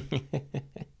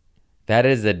 That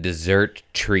is a dessert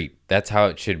treat. That's how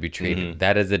it should be treated.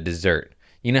 That is a dessert.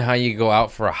 You know how you go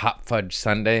out for a hot fudge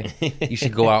sundae? You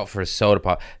should go out for a soda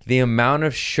pop. The amount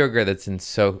of sugar that's in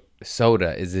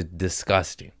soda is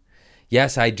disgusting.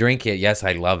 Yes, I drink it. Yes,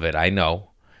 I love it. I know.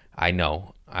 I'm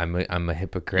a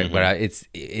hypocrite, but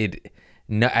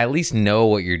at least know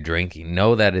what you're drinking.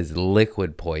 Know that is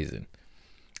liquid poison.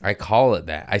 I call it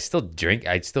that. I still drink.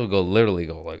 I still literally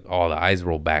go like, oh, the eyes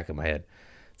roll back in my head.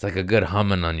 It's like a good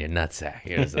humming on your nutsack.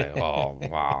 You're just like, oh,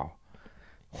 wow.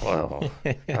 Well,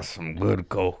 that's some good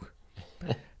Coke.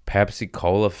 Pepsi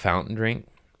Cola fountain drink.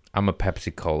 I'm a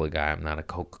Pepsi Cola guy. I'm not a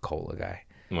Coca-Cola guy.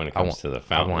 When it comes to the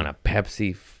fountain. I want a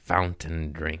Pepsi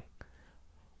fountain drink.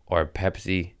 Or a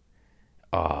Pepsi,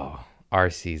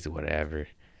 RC's whatever.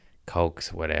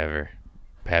 Coke's whatever.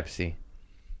 Pepsi.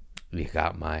 You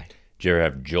got my... Did you ever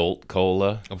have Jolt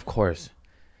Cola? Of course.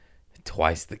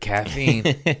 Twice the caffeine.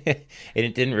 And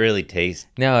it didn't really taste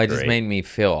No, it just great. made me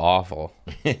feel awful.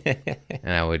 And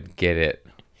I would get it.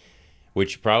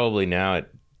 Which probably now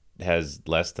it has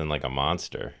less than like a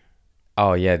Monster.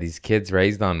 Oh, yeah, these kids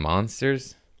raised on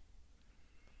monsters.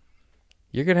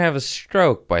 You're going to have a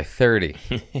stroke by 30.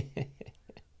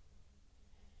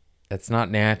 That's not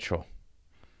natural.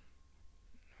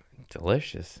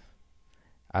 Delicious.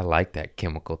 I like that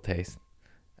chemical taste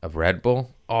of Red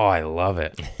Bull. Oh, I love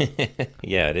it.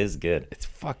 Yeah, it is good. It's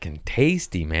fucking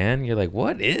tasty, man. You're like,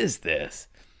 what is this?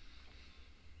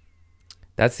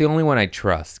 That's the only one I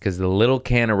trust because the little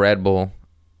can of Red Bull,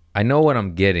 I know what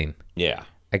I'm getting. Yeah.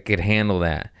 I could handle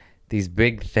that. These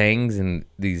big things and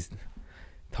these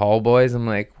tall boys, I'm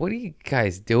like, what are you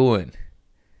guys doing?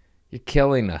 You're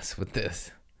killing us with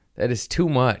this. That is too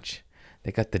much.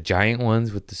 They got the giant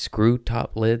ones with the screw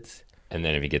top lids. And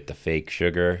then if you get the fake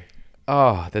sugar,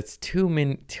 Oh, that's too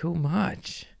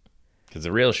much. because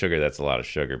the real sugar, that's a lot of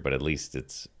sugar, but at least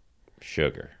it's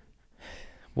sugar.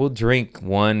 We'll drink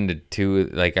 1 to 2.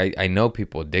 Like, I know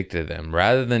people addicted to them.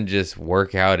 Rather than just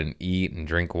work out and eat and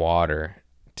drink water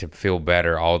to feel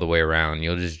better all the way around,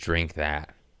 you'll just drink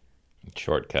that.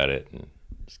 Shortcut it and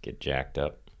just get jacked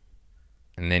up.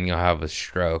 And then you'll have a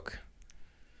stroke.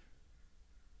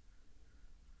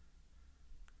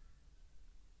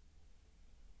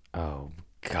 Oh,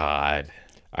 God.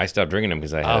 I stopped drinking them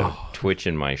because I had Oh. a twitch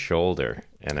in my shoulder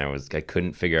and I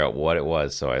couldn't figure out what it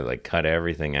was. So I like cut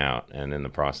everything out. And in the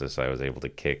process, I was able to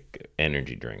kick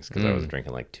energy drinks because I was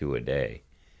drinking like 2 a day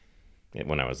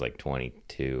when I was like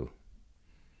 22.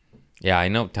 Yeah, I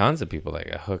know tons of people that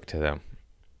got hooked to them.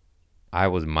 I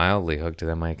was mildly hooked to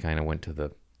them. I kind of went to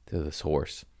the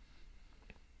source.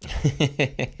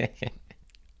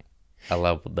 I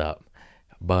leveled up.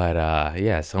 But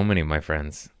yeah, so many of my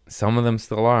friends, some of them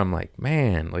still are. I'm like,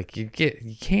 man, like you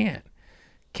can't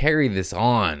carry this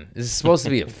on. This is supposed to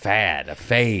be a fad, a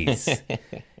phase.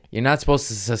 You're not supposed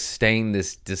to sustain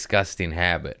this disgusting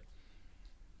habit.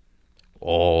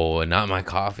 Oh, not my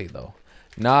coffee though.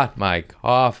 Not my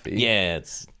coffee. Yeah,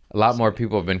 it's A lot more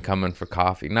people have been coming for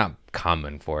coffee. Not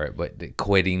coming for it, but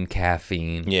quitting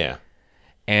caffeine. yeah.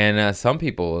 And some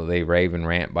people, they rave and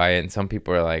rant by it. And some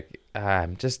people are like,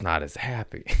 I'm just not as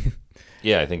happy.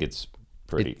 Yeah, I think it's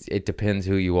pretty. It depends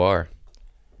who you are.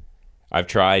 I've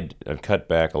cut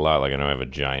back a lot. Like I know I have a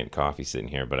giant coffee sitting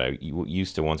here, but I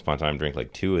used to once upon a time drink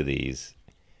like 2 of these,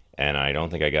 and I don't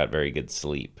think I got very good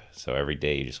sleep. So every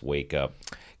day you just wake up.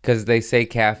 Because they say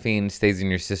caffeine stays in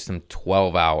your system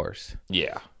 12 hours.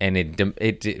 Yeah. And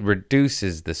it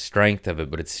reduces the strength of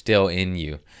it, but it's still in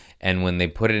you. And when they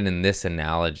put it in this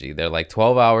analogy, they're like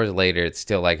 12 hours later, it's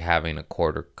still like having a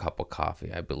quarter cup of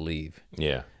coffee, I believe.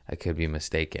 Yeah. I could be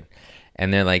mistaken.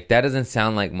 And they're like, that doesn't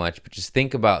sound like much, but just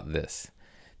think about this.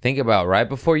 Think about right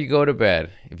before you go to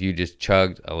bed, if you just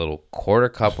chugged a little quarter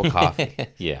cup of coffee.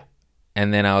 Yeah.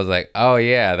 And then I was like, oh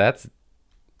yeah, that's,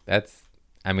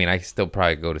 I mean, I still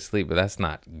probably go to sleep, but that's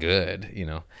not good, you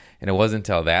know? And it wasn't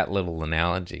until that little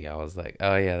analogy, I was like,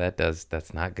 oh yeah,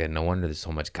 that's not good. No wonder there's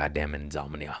so much goddamn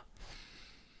insomnia.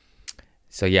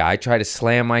 So yeah, I try to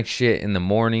slam my shit in the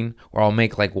morning, or I'll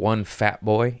make like one fat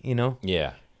boy, you know?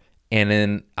 Yeah. And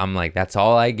then I'm like, that's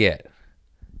all I get.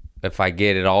 If I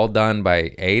get it all done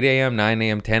by 8 a.m., 9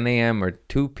 a.m., 10 a.m., or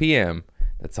 2 p.m.,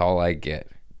 that's all I get.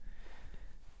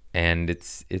 And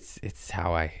it's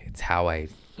how I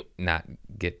not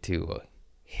get too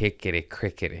hickety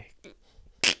crickety,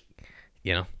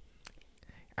 you know,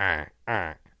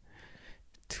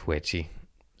 twitchy.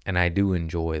 And I do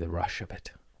enjoy the rush of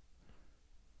it.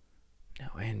 Now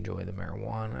I enjoy the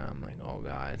marijuana. I'm like, oh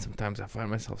God. Sometimes I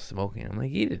find myself smoking. I'm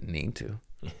like, you didn't need to.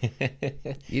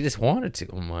 You just wanted to.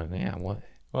 I'm like, yeah, what?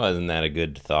 Well, isn't that a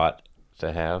good thought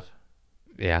to have?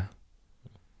 Yeah.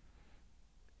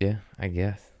 Yeah, I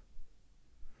guess.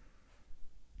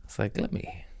 It's like, let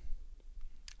me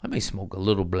smoke a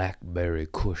little blackberry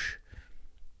kush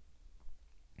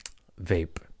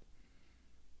vape.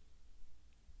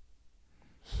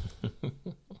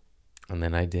 And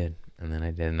then I did. And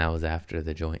that was after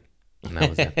the joint.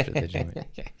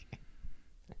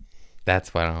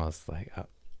 That's when I was like, oh,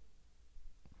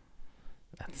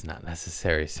 that's not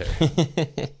necessary, sir.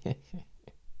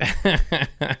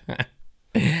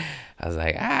 I was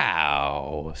like,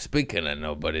 ow, speaking of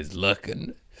nobody's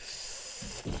looking.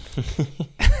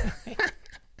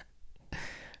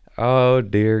 Oh,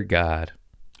 dear God.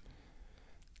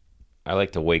 I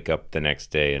like to wake up the next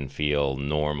day and feel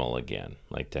normal again.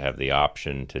 Like to have the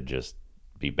option to just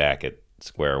be back at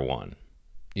square one.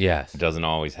 Yes. It doesn't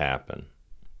always happen.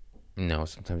 No,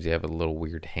 sometimes you have a little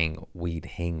weird weed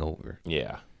hangover.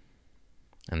 Yeah.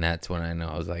 And that's when I know.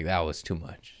 I was like, that was too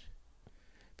much.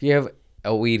 If you have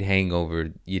a weed hangover,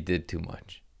 you did too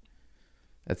much.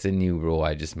 That's a new rule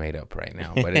I just made up right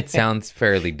now, but it sounds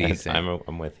fairly decent.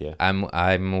 I'm with you.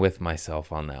 I'm with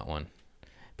myself on that one.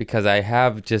 Because I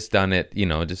have just done it,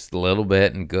 just a little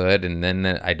bit and good, and then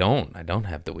I don't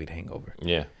have the weed hangover.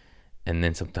 Yeah. And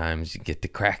then sometimes you get to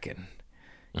cracking.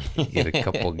 You get a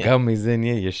couple gummies in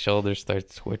you, your shoulders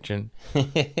start switching.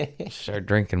 You start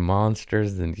drinking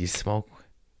Monsters, and you smoke.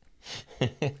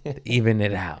 To even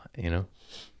it out,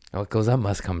 Oh, it goes up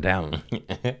must come down.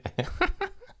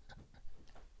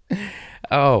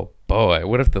 Oh, boy.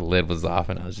 What if the lid was off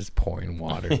and I was just pouring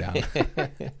water down?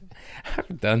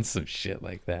 I've done some shit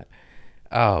like that.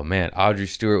 Oh, man. Audrey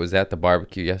Stewart was at the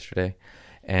barbecue yesterday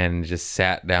and just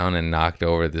sat down and knocked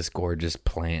over this gorgeous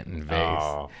plant and vase.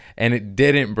 Oh. And it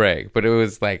didn't break, but it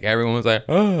was like everyone was like,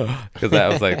 oh, because I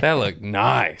was like, that looked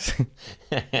nice.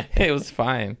 It was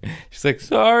fine. She's like,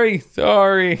 sorry.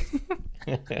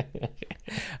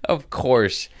 Of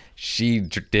course, she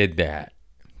did that.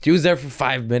 She was there for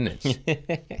 5 minutes.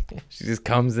 She just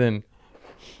comes in.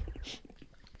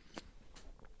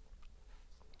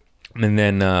 And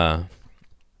then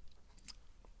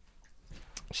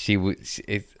she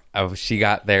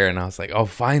got there, and I was like, "Oh,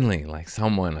 finally! Like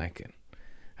someone I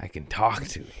can talk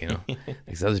to,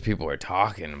 These other people are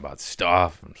talking about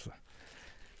stuff."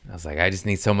 I was like, "I just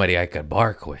need somebody I could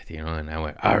bark with, And I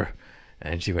went, "Arr,"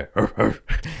 and she went, "Arr, arr."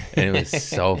 And it was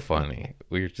so funny.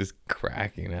 We were just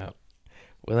cracking up.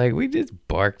 We just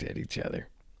barked at each other.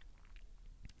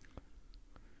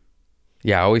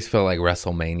 Yeah, I always feel like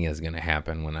WrestleMania is going to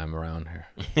happen when I'm around her.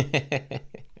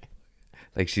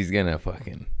 Like she's going to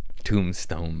fucking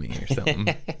tombstone me or something.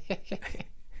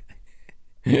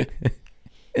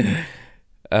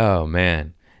 Oh,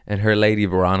 man. And her lady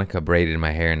Veronica braided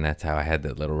my hair, and that's how I had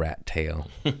that little rat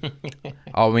tail.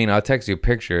 I'll text you a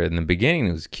picture. In the beginning,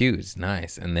 it was cute. It's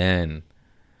nice. And then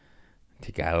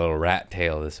she got a little rat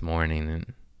tail this morning, and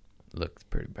it looked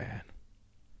pretty bad.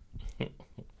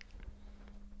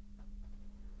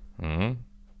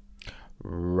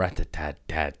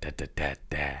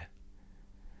 Rat-a-tat-tat-tat-tat-tat.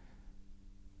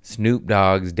 Snoop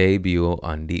Dogg's debut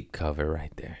on Deep Cover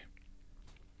right there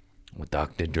with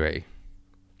Dr. Dre.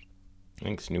 I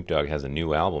think Snoop Dogg has a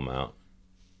new album out.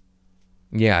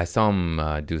 Yeah, I saw him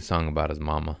do a song about his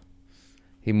mama.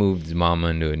 He moved his mama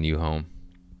into a new home.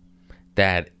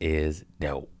 That is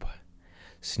dope.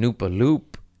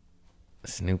 Snoop-a-loop.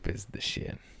 Snoop is the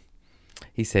shit.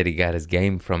 He said he got his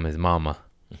game from his mama.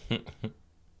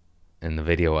 In the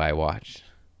video I watched.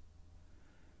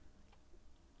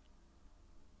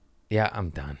 Yeah, I'm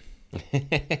done.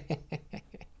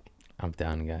 I'm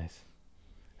done, guys.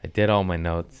 I did all my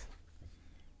notes.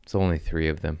 It's only 3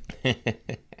 of them.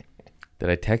 Did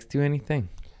I text you anything?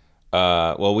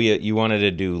 Well, you wanted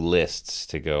to do lists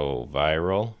to go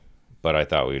viral, but I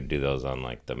thought we would do those on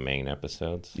like the main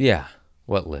episodes. Yeah.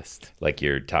 What list? Like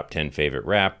your top 10 favorite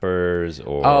rappers,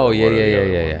 or oh yeah, what are the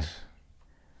other yeah. ones?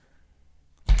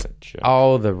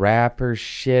 Oh, the rappers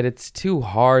shit. It's too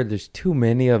hard. There's too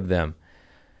many of them.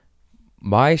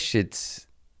 My shit's...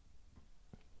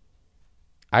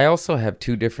 I also have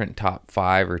 2 different top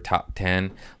 5 or top 10.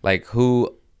 Like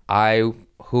who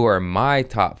are my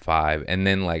top 5, and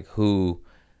then like who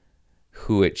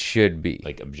it should be.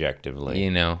 Like objectively.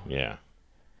 Yeah. Yeah.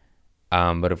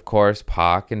 But of course,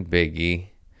 Pac and Biggie.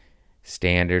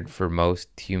 standard for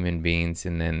most human beings,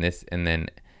 and then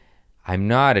I'm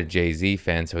not a Jay-Z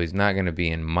fan, so he's not going to be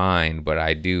in mine, but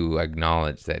I do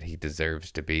acknowledge that he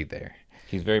deserves to be there.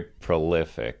 He's very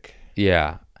prolific.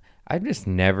 Yeah. I just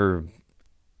never,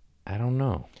 I don't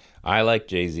know. I like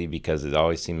Jay-Z because it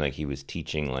always seemed like he was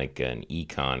teaching like an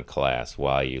econ class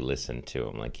while you listened to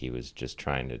him. Like he was just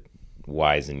trying to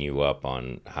wisen you up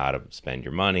on how to spend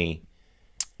your money.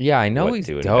 Yeah, I know What he's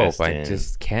to dope. invest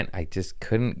in. I just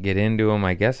couldn't get into him.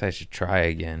 I guess I should try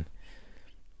again.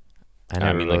 I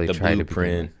never really like the tried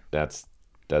Blueprint. That's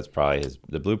probably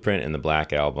the Blueprint and the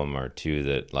Black Album are two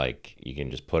that like you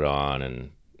can just put on, and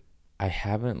I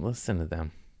haven't listened to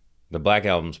them. the Black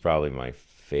Album's probably my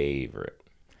favorite.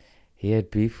 He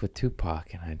had beef with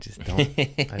Tupac, and I just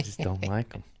don't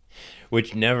like him.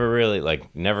 Which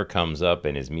never comes up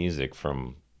in his music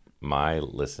from my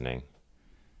listening.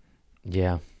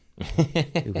 Yeah,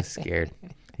 he was scared.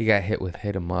 He got hit with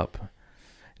 "Hit 'Em Up."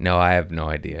 No, I have no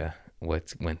idea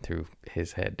what went through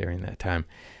his head during that time,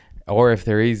 or if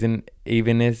there even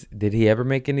is. Did he ever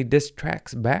make any diss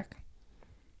tracks back?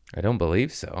 I don't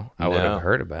believe so. I would No. have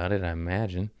heard about it, I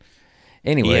imagine.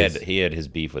 Anyways, He had his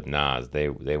beef with Nas. They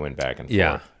went back and forth.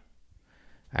 yeah,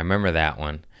 I remember that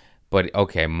one. But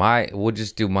okay, we'll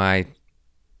just do my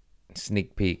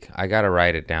sneak peek. I gotta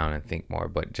write it down and think more.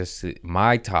 But just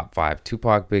my top 5: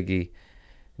 Tupac, Biggie,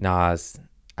 Nas,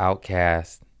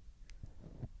 Outkast.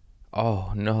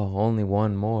 Oh no, only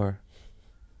one more.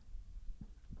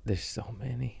 There's so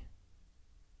many.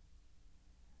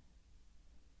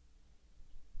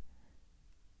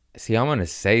 See, I'm gonna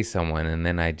say someone, and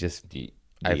then I just. Do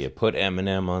you put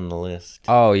Eminem on the list?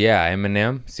 Oh yeah,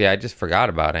 Eminem. See, I just forgot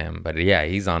about him, but yeah,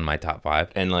 he's on my top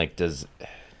 5. And like,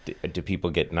 do people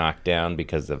get knocked down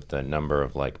because of the number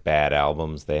of like bad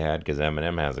albums they had? Because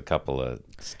Eminem has a couple of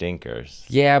stinkers.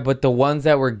 Yeah, but the ones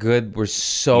that were good were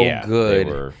so Yeah, good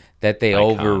they were that they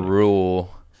iconic.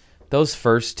 overrule. Those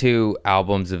first 2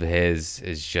 albums of his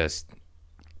is just,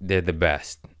 they're the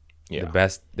best. Yeah. The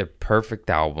best. They're perfect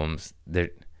albums. They're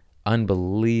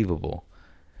unbelievable.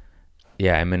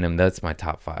 Yeah, Eminem, that's my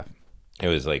top 5. It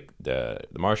was like the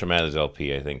Marshall Mathers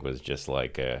LP. I think was just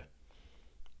like it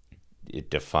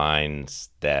defines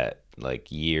that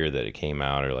like year that it came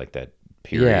out, or like that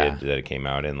period Yeah. that it came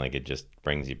out in. Like it just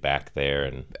brings you back there.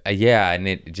 And Yeah, and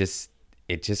it just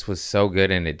was so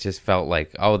good, and it just felt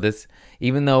like, oh, this,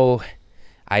 even though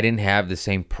I didn't have the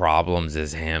same problems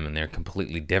as him and they're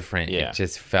completely different, Yeah. it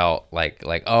just felt like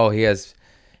oh, here's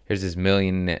this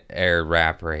millionaire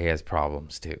rapper, he has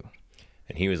problems too.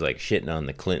 and he was like shitting on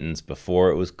the Clintons before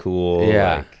it was cool.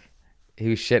 Yeah. Like, He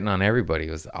was shitting on everybody.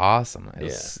 It was awesome.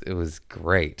 It was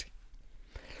great.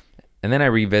 And then I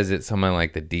revisit someone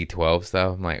like the D12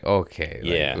 stuff. I'm like, okay,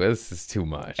 Yeah. this is too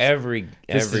much. This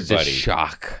is just everybody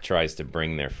shock. tries to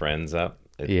bring their friends up.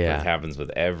 It happens with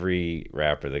every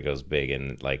rapper that goes big,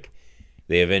 and like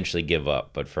they eventually give up.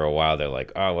 But for a while, they're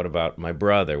like, "Oh, what about my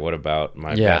brother? What about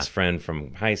my Yeah. best friend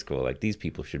from high school? Like these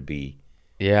people should be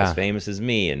Yeah. as famous as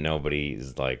me." And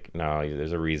nobody's like, "No,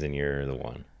 there's a reason you're the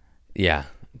one." Yeah.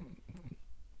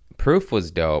 Proof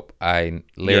was dope.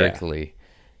 Lyrically,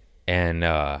 and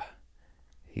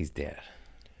he's dead.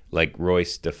 Like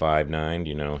Royce da 5'9",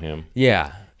 you know him?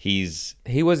 Yeah.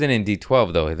 He wasn't in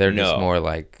D12 though. They're just No. more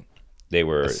like they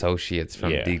were associates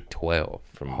from yeah. D12,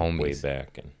 from homies. way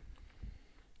back, and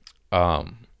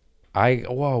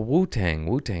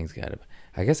Wu-Tang's got it.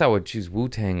 I guess I would choose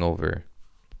Wu-Tang over.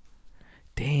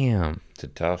 Damn. it's a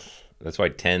tough. That's why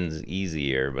 10's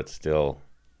easier, but still.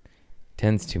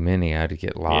 10's too many. I'd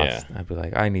get lost. Yeah. I'd be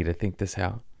like, I need to think this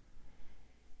out.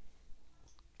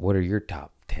 What are your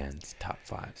top 10s, top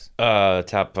 5s?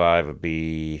 Top 5 would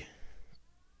be.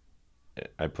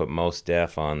 I put Mos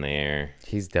Def on there.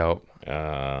 He's dope.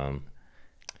 I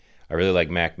really like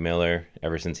Mac Miller.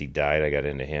 Ever since he died, I got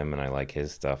into him, and I like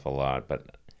his stuff a lot. But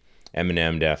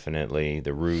Eminem definitely.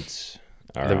 The Roots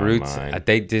are The on Roots, mine.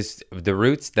 The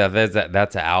Roots,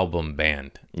 that's an album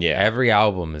band. Yeah. Every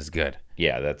album is good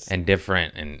Yeah, that's and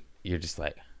different, and you're just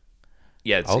like,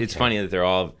 yeah. It's Okay. funny that they're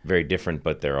all very different,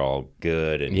 but they're all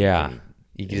good. And yeah.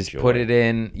 You can just enjoy. put it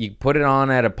in, you put it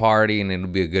on at a party, and it'll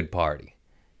be a good party.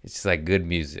 It's just like good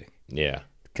music. Yeah.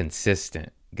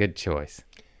 Consistent. Good choice.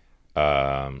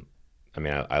 I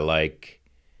mean, I like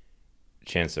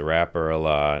Chance the Rapper a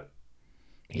lot.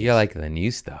 You like the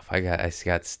new stuff. I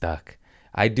got stuck.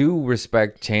 I do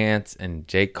respect Chance and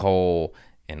J. Cole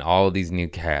and all these new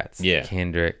cats. Yeah.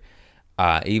 Kendrick.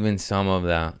 Even some of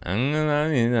the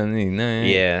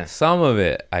Yeah. Some of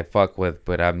it I fuck with,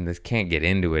 but I just can't get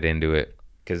into it.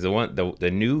 Because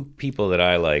the new people that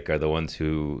I like are the ones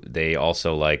who they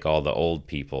also like all the old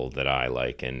people that I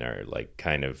like and are like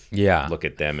kind of Yeah. look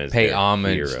at them as Pay their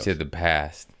homage heroes. to the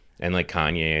past. And like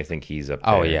Kanye, I think he's up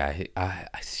there. Oh yeah,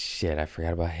 shit, I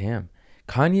forgot about him.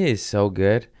 Kanye is so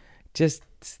good. Just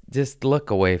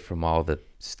look away from all the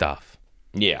stuff.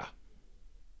 Yeah.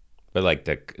 But like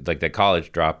the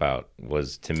College Dropout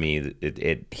was to me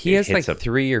He has like hits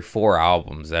 3 or 4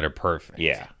 albums that are perfect.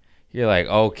 yeah. You're like,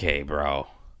 okay, bro.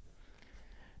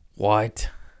 What?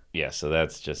 Yeah, so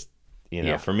that's just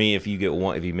Yeah. for me, if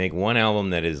you make one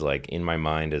album that is like in my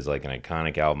mind as like an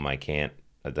iconic album,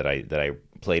 that I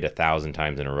played 1,000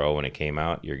 times in a row when it came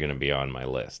out, you're gonna be on my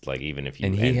list. Like even if you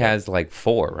And he end up- has like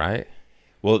 4, right?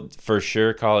 well, for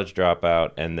sure, College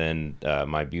Dropout, and then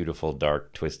My Beautiful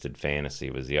Dark Twisted Fantasy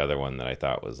was the other one that I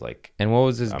thought was like And what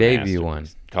was his a debut one?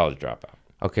 masterpiece. College Dropout,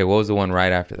 Okay, what was the one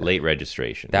right after that? Late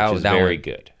Registration, That which was is that very one.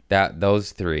 good.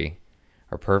 Those 3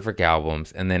 are perfect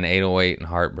albums, and then 808 and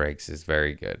Heartbreaks is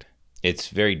very good. It's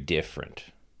very different.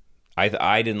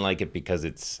 I didn't like it because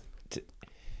it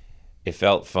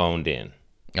felt phoned in.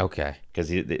 Okay. Because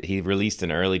he released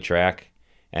an early track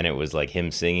and it was like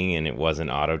him singing and it wasn't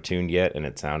auto-tuned yet and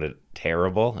it sounded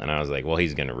terrible, and I was like, well,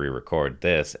 he's gonna re-record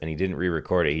this, and he didn't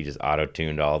re-record it. He just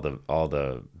auto-tuned all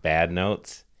the bad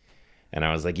notes, and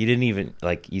I was like, you didn't even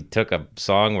like, you took a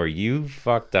song where you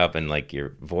fucked up and like your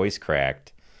voice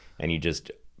cracked and you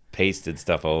just pasted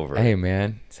stuff over Hey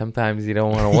man, sometimes you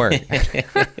don't want to work.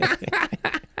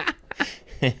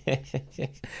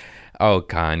 Oh,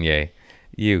 Kanye,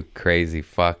 you crazy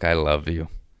fuck, I love you.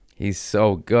 He's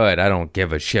so good. I don't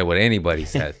give a shit what anybody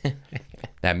says.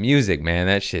 That music, man,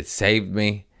 that shit saved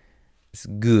me. It's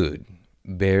good.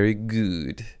 Very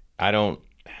good. I don't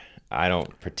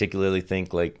particularly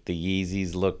think like the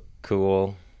Yeezys look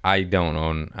cool. I don't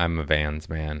own. I'm a Vans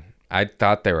man. I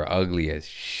thought they were ugly as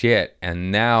shit,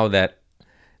 and now that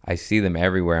I see them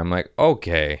everywhere, I'm like,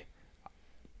 okay,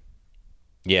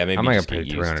 Yeah, maybe I'm not just gonna pay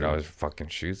get used to $300 it. for fucking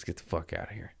shoes. Get the fuck out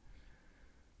of here.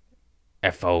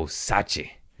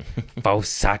 Sachi,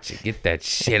 Sachi, get that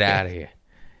shit out of here.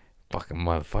 Fucking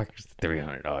motherfuckers,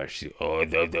 $300 shoe. Oh,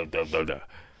 it's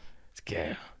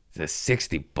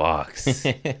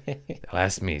 $60.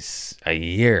 Lasts me a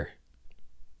year.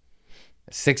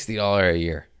 $60 a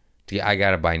year. I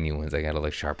gotta buy new ones. I gotta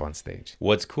look sharp on stage.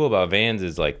 What's cool about Vans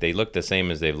is like they look the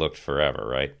same as they've looked forever,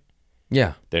 right?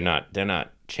 Yeah, They're not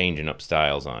changing up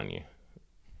styles on you.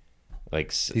 Like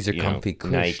These are comfy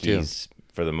Kush, too. Nikes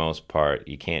for the most part.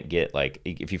 You can't get like,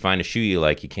 if you find a shoe you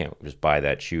like, you can't just buy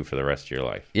that shoe for the rest of your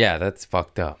life. yeah, that's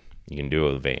fucked up. You can do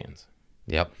it with Vans.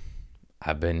 Yep,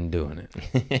 I've been doing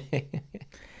it.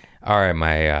 All right,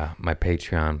 my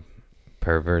Patreon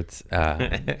perverts.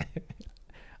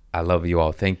 I love you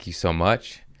all. Thank you so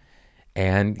much.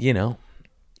 And you know,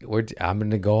 I'm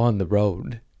gonna go on the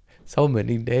road. So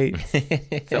many dates.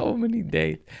 So many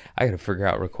dates. I gotta figure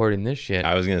out recording this shit.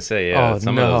 I was gonna say, yeah, Oh,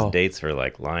 some of no. those dates were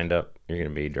like lined up. You're gonna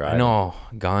be driving. I know,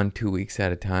 gone 2 weeks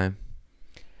at a time.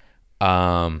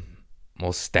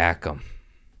 We'll stack them,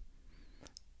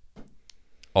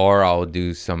 or I'll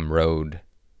do some road,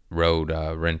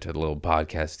 rent a little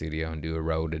podcast studio and do a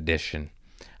road edition.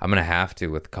 I'm gonna have to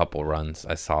with a couple runs.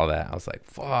 I saw that. I was like,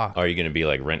 fuck. Are you gonna be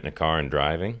like renting a car and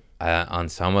driving? On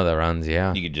some of the runs,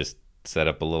 yeah. You could just set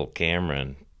up a little camera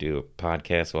and do a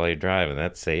podcast while you're driving.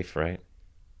 That's safe, right?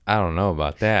 I don't know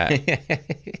about that.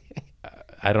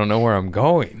 I don't know where I'm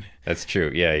going. That's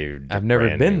true. Yeah, I've never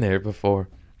brand been new. there before.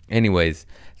 Anyways,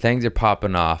 things are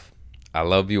popping off. I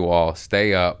love you all.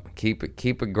 Stay up. Keep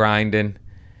it grinding.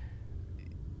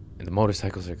 The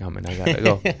motorcycles are coming. I gotta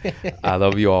go. I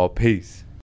love you all. Peace.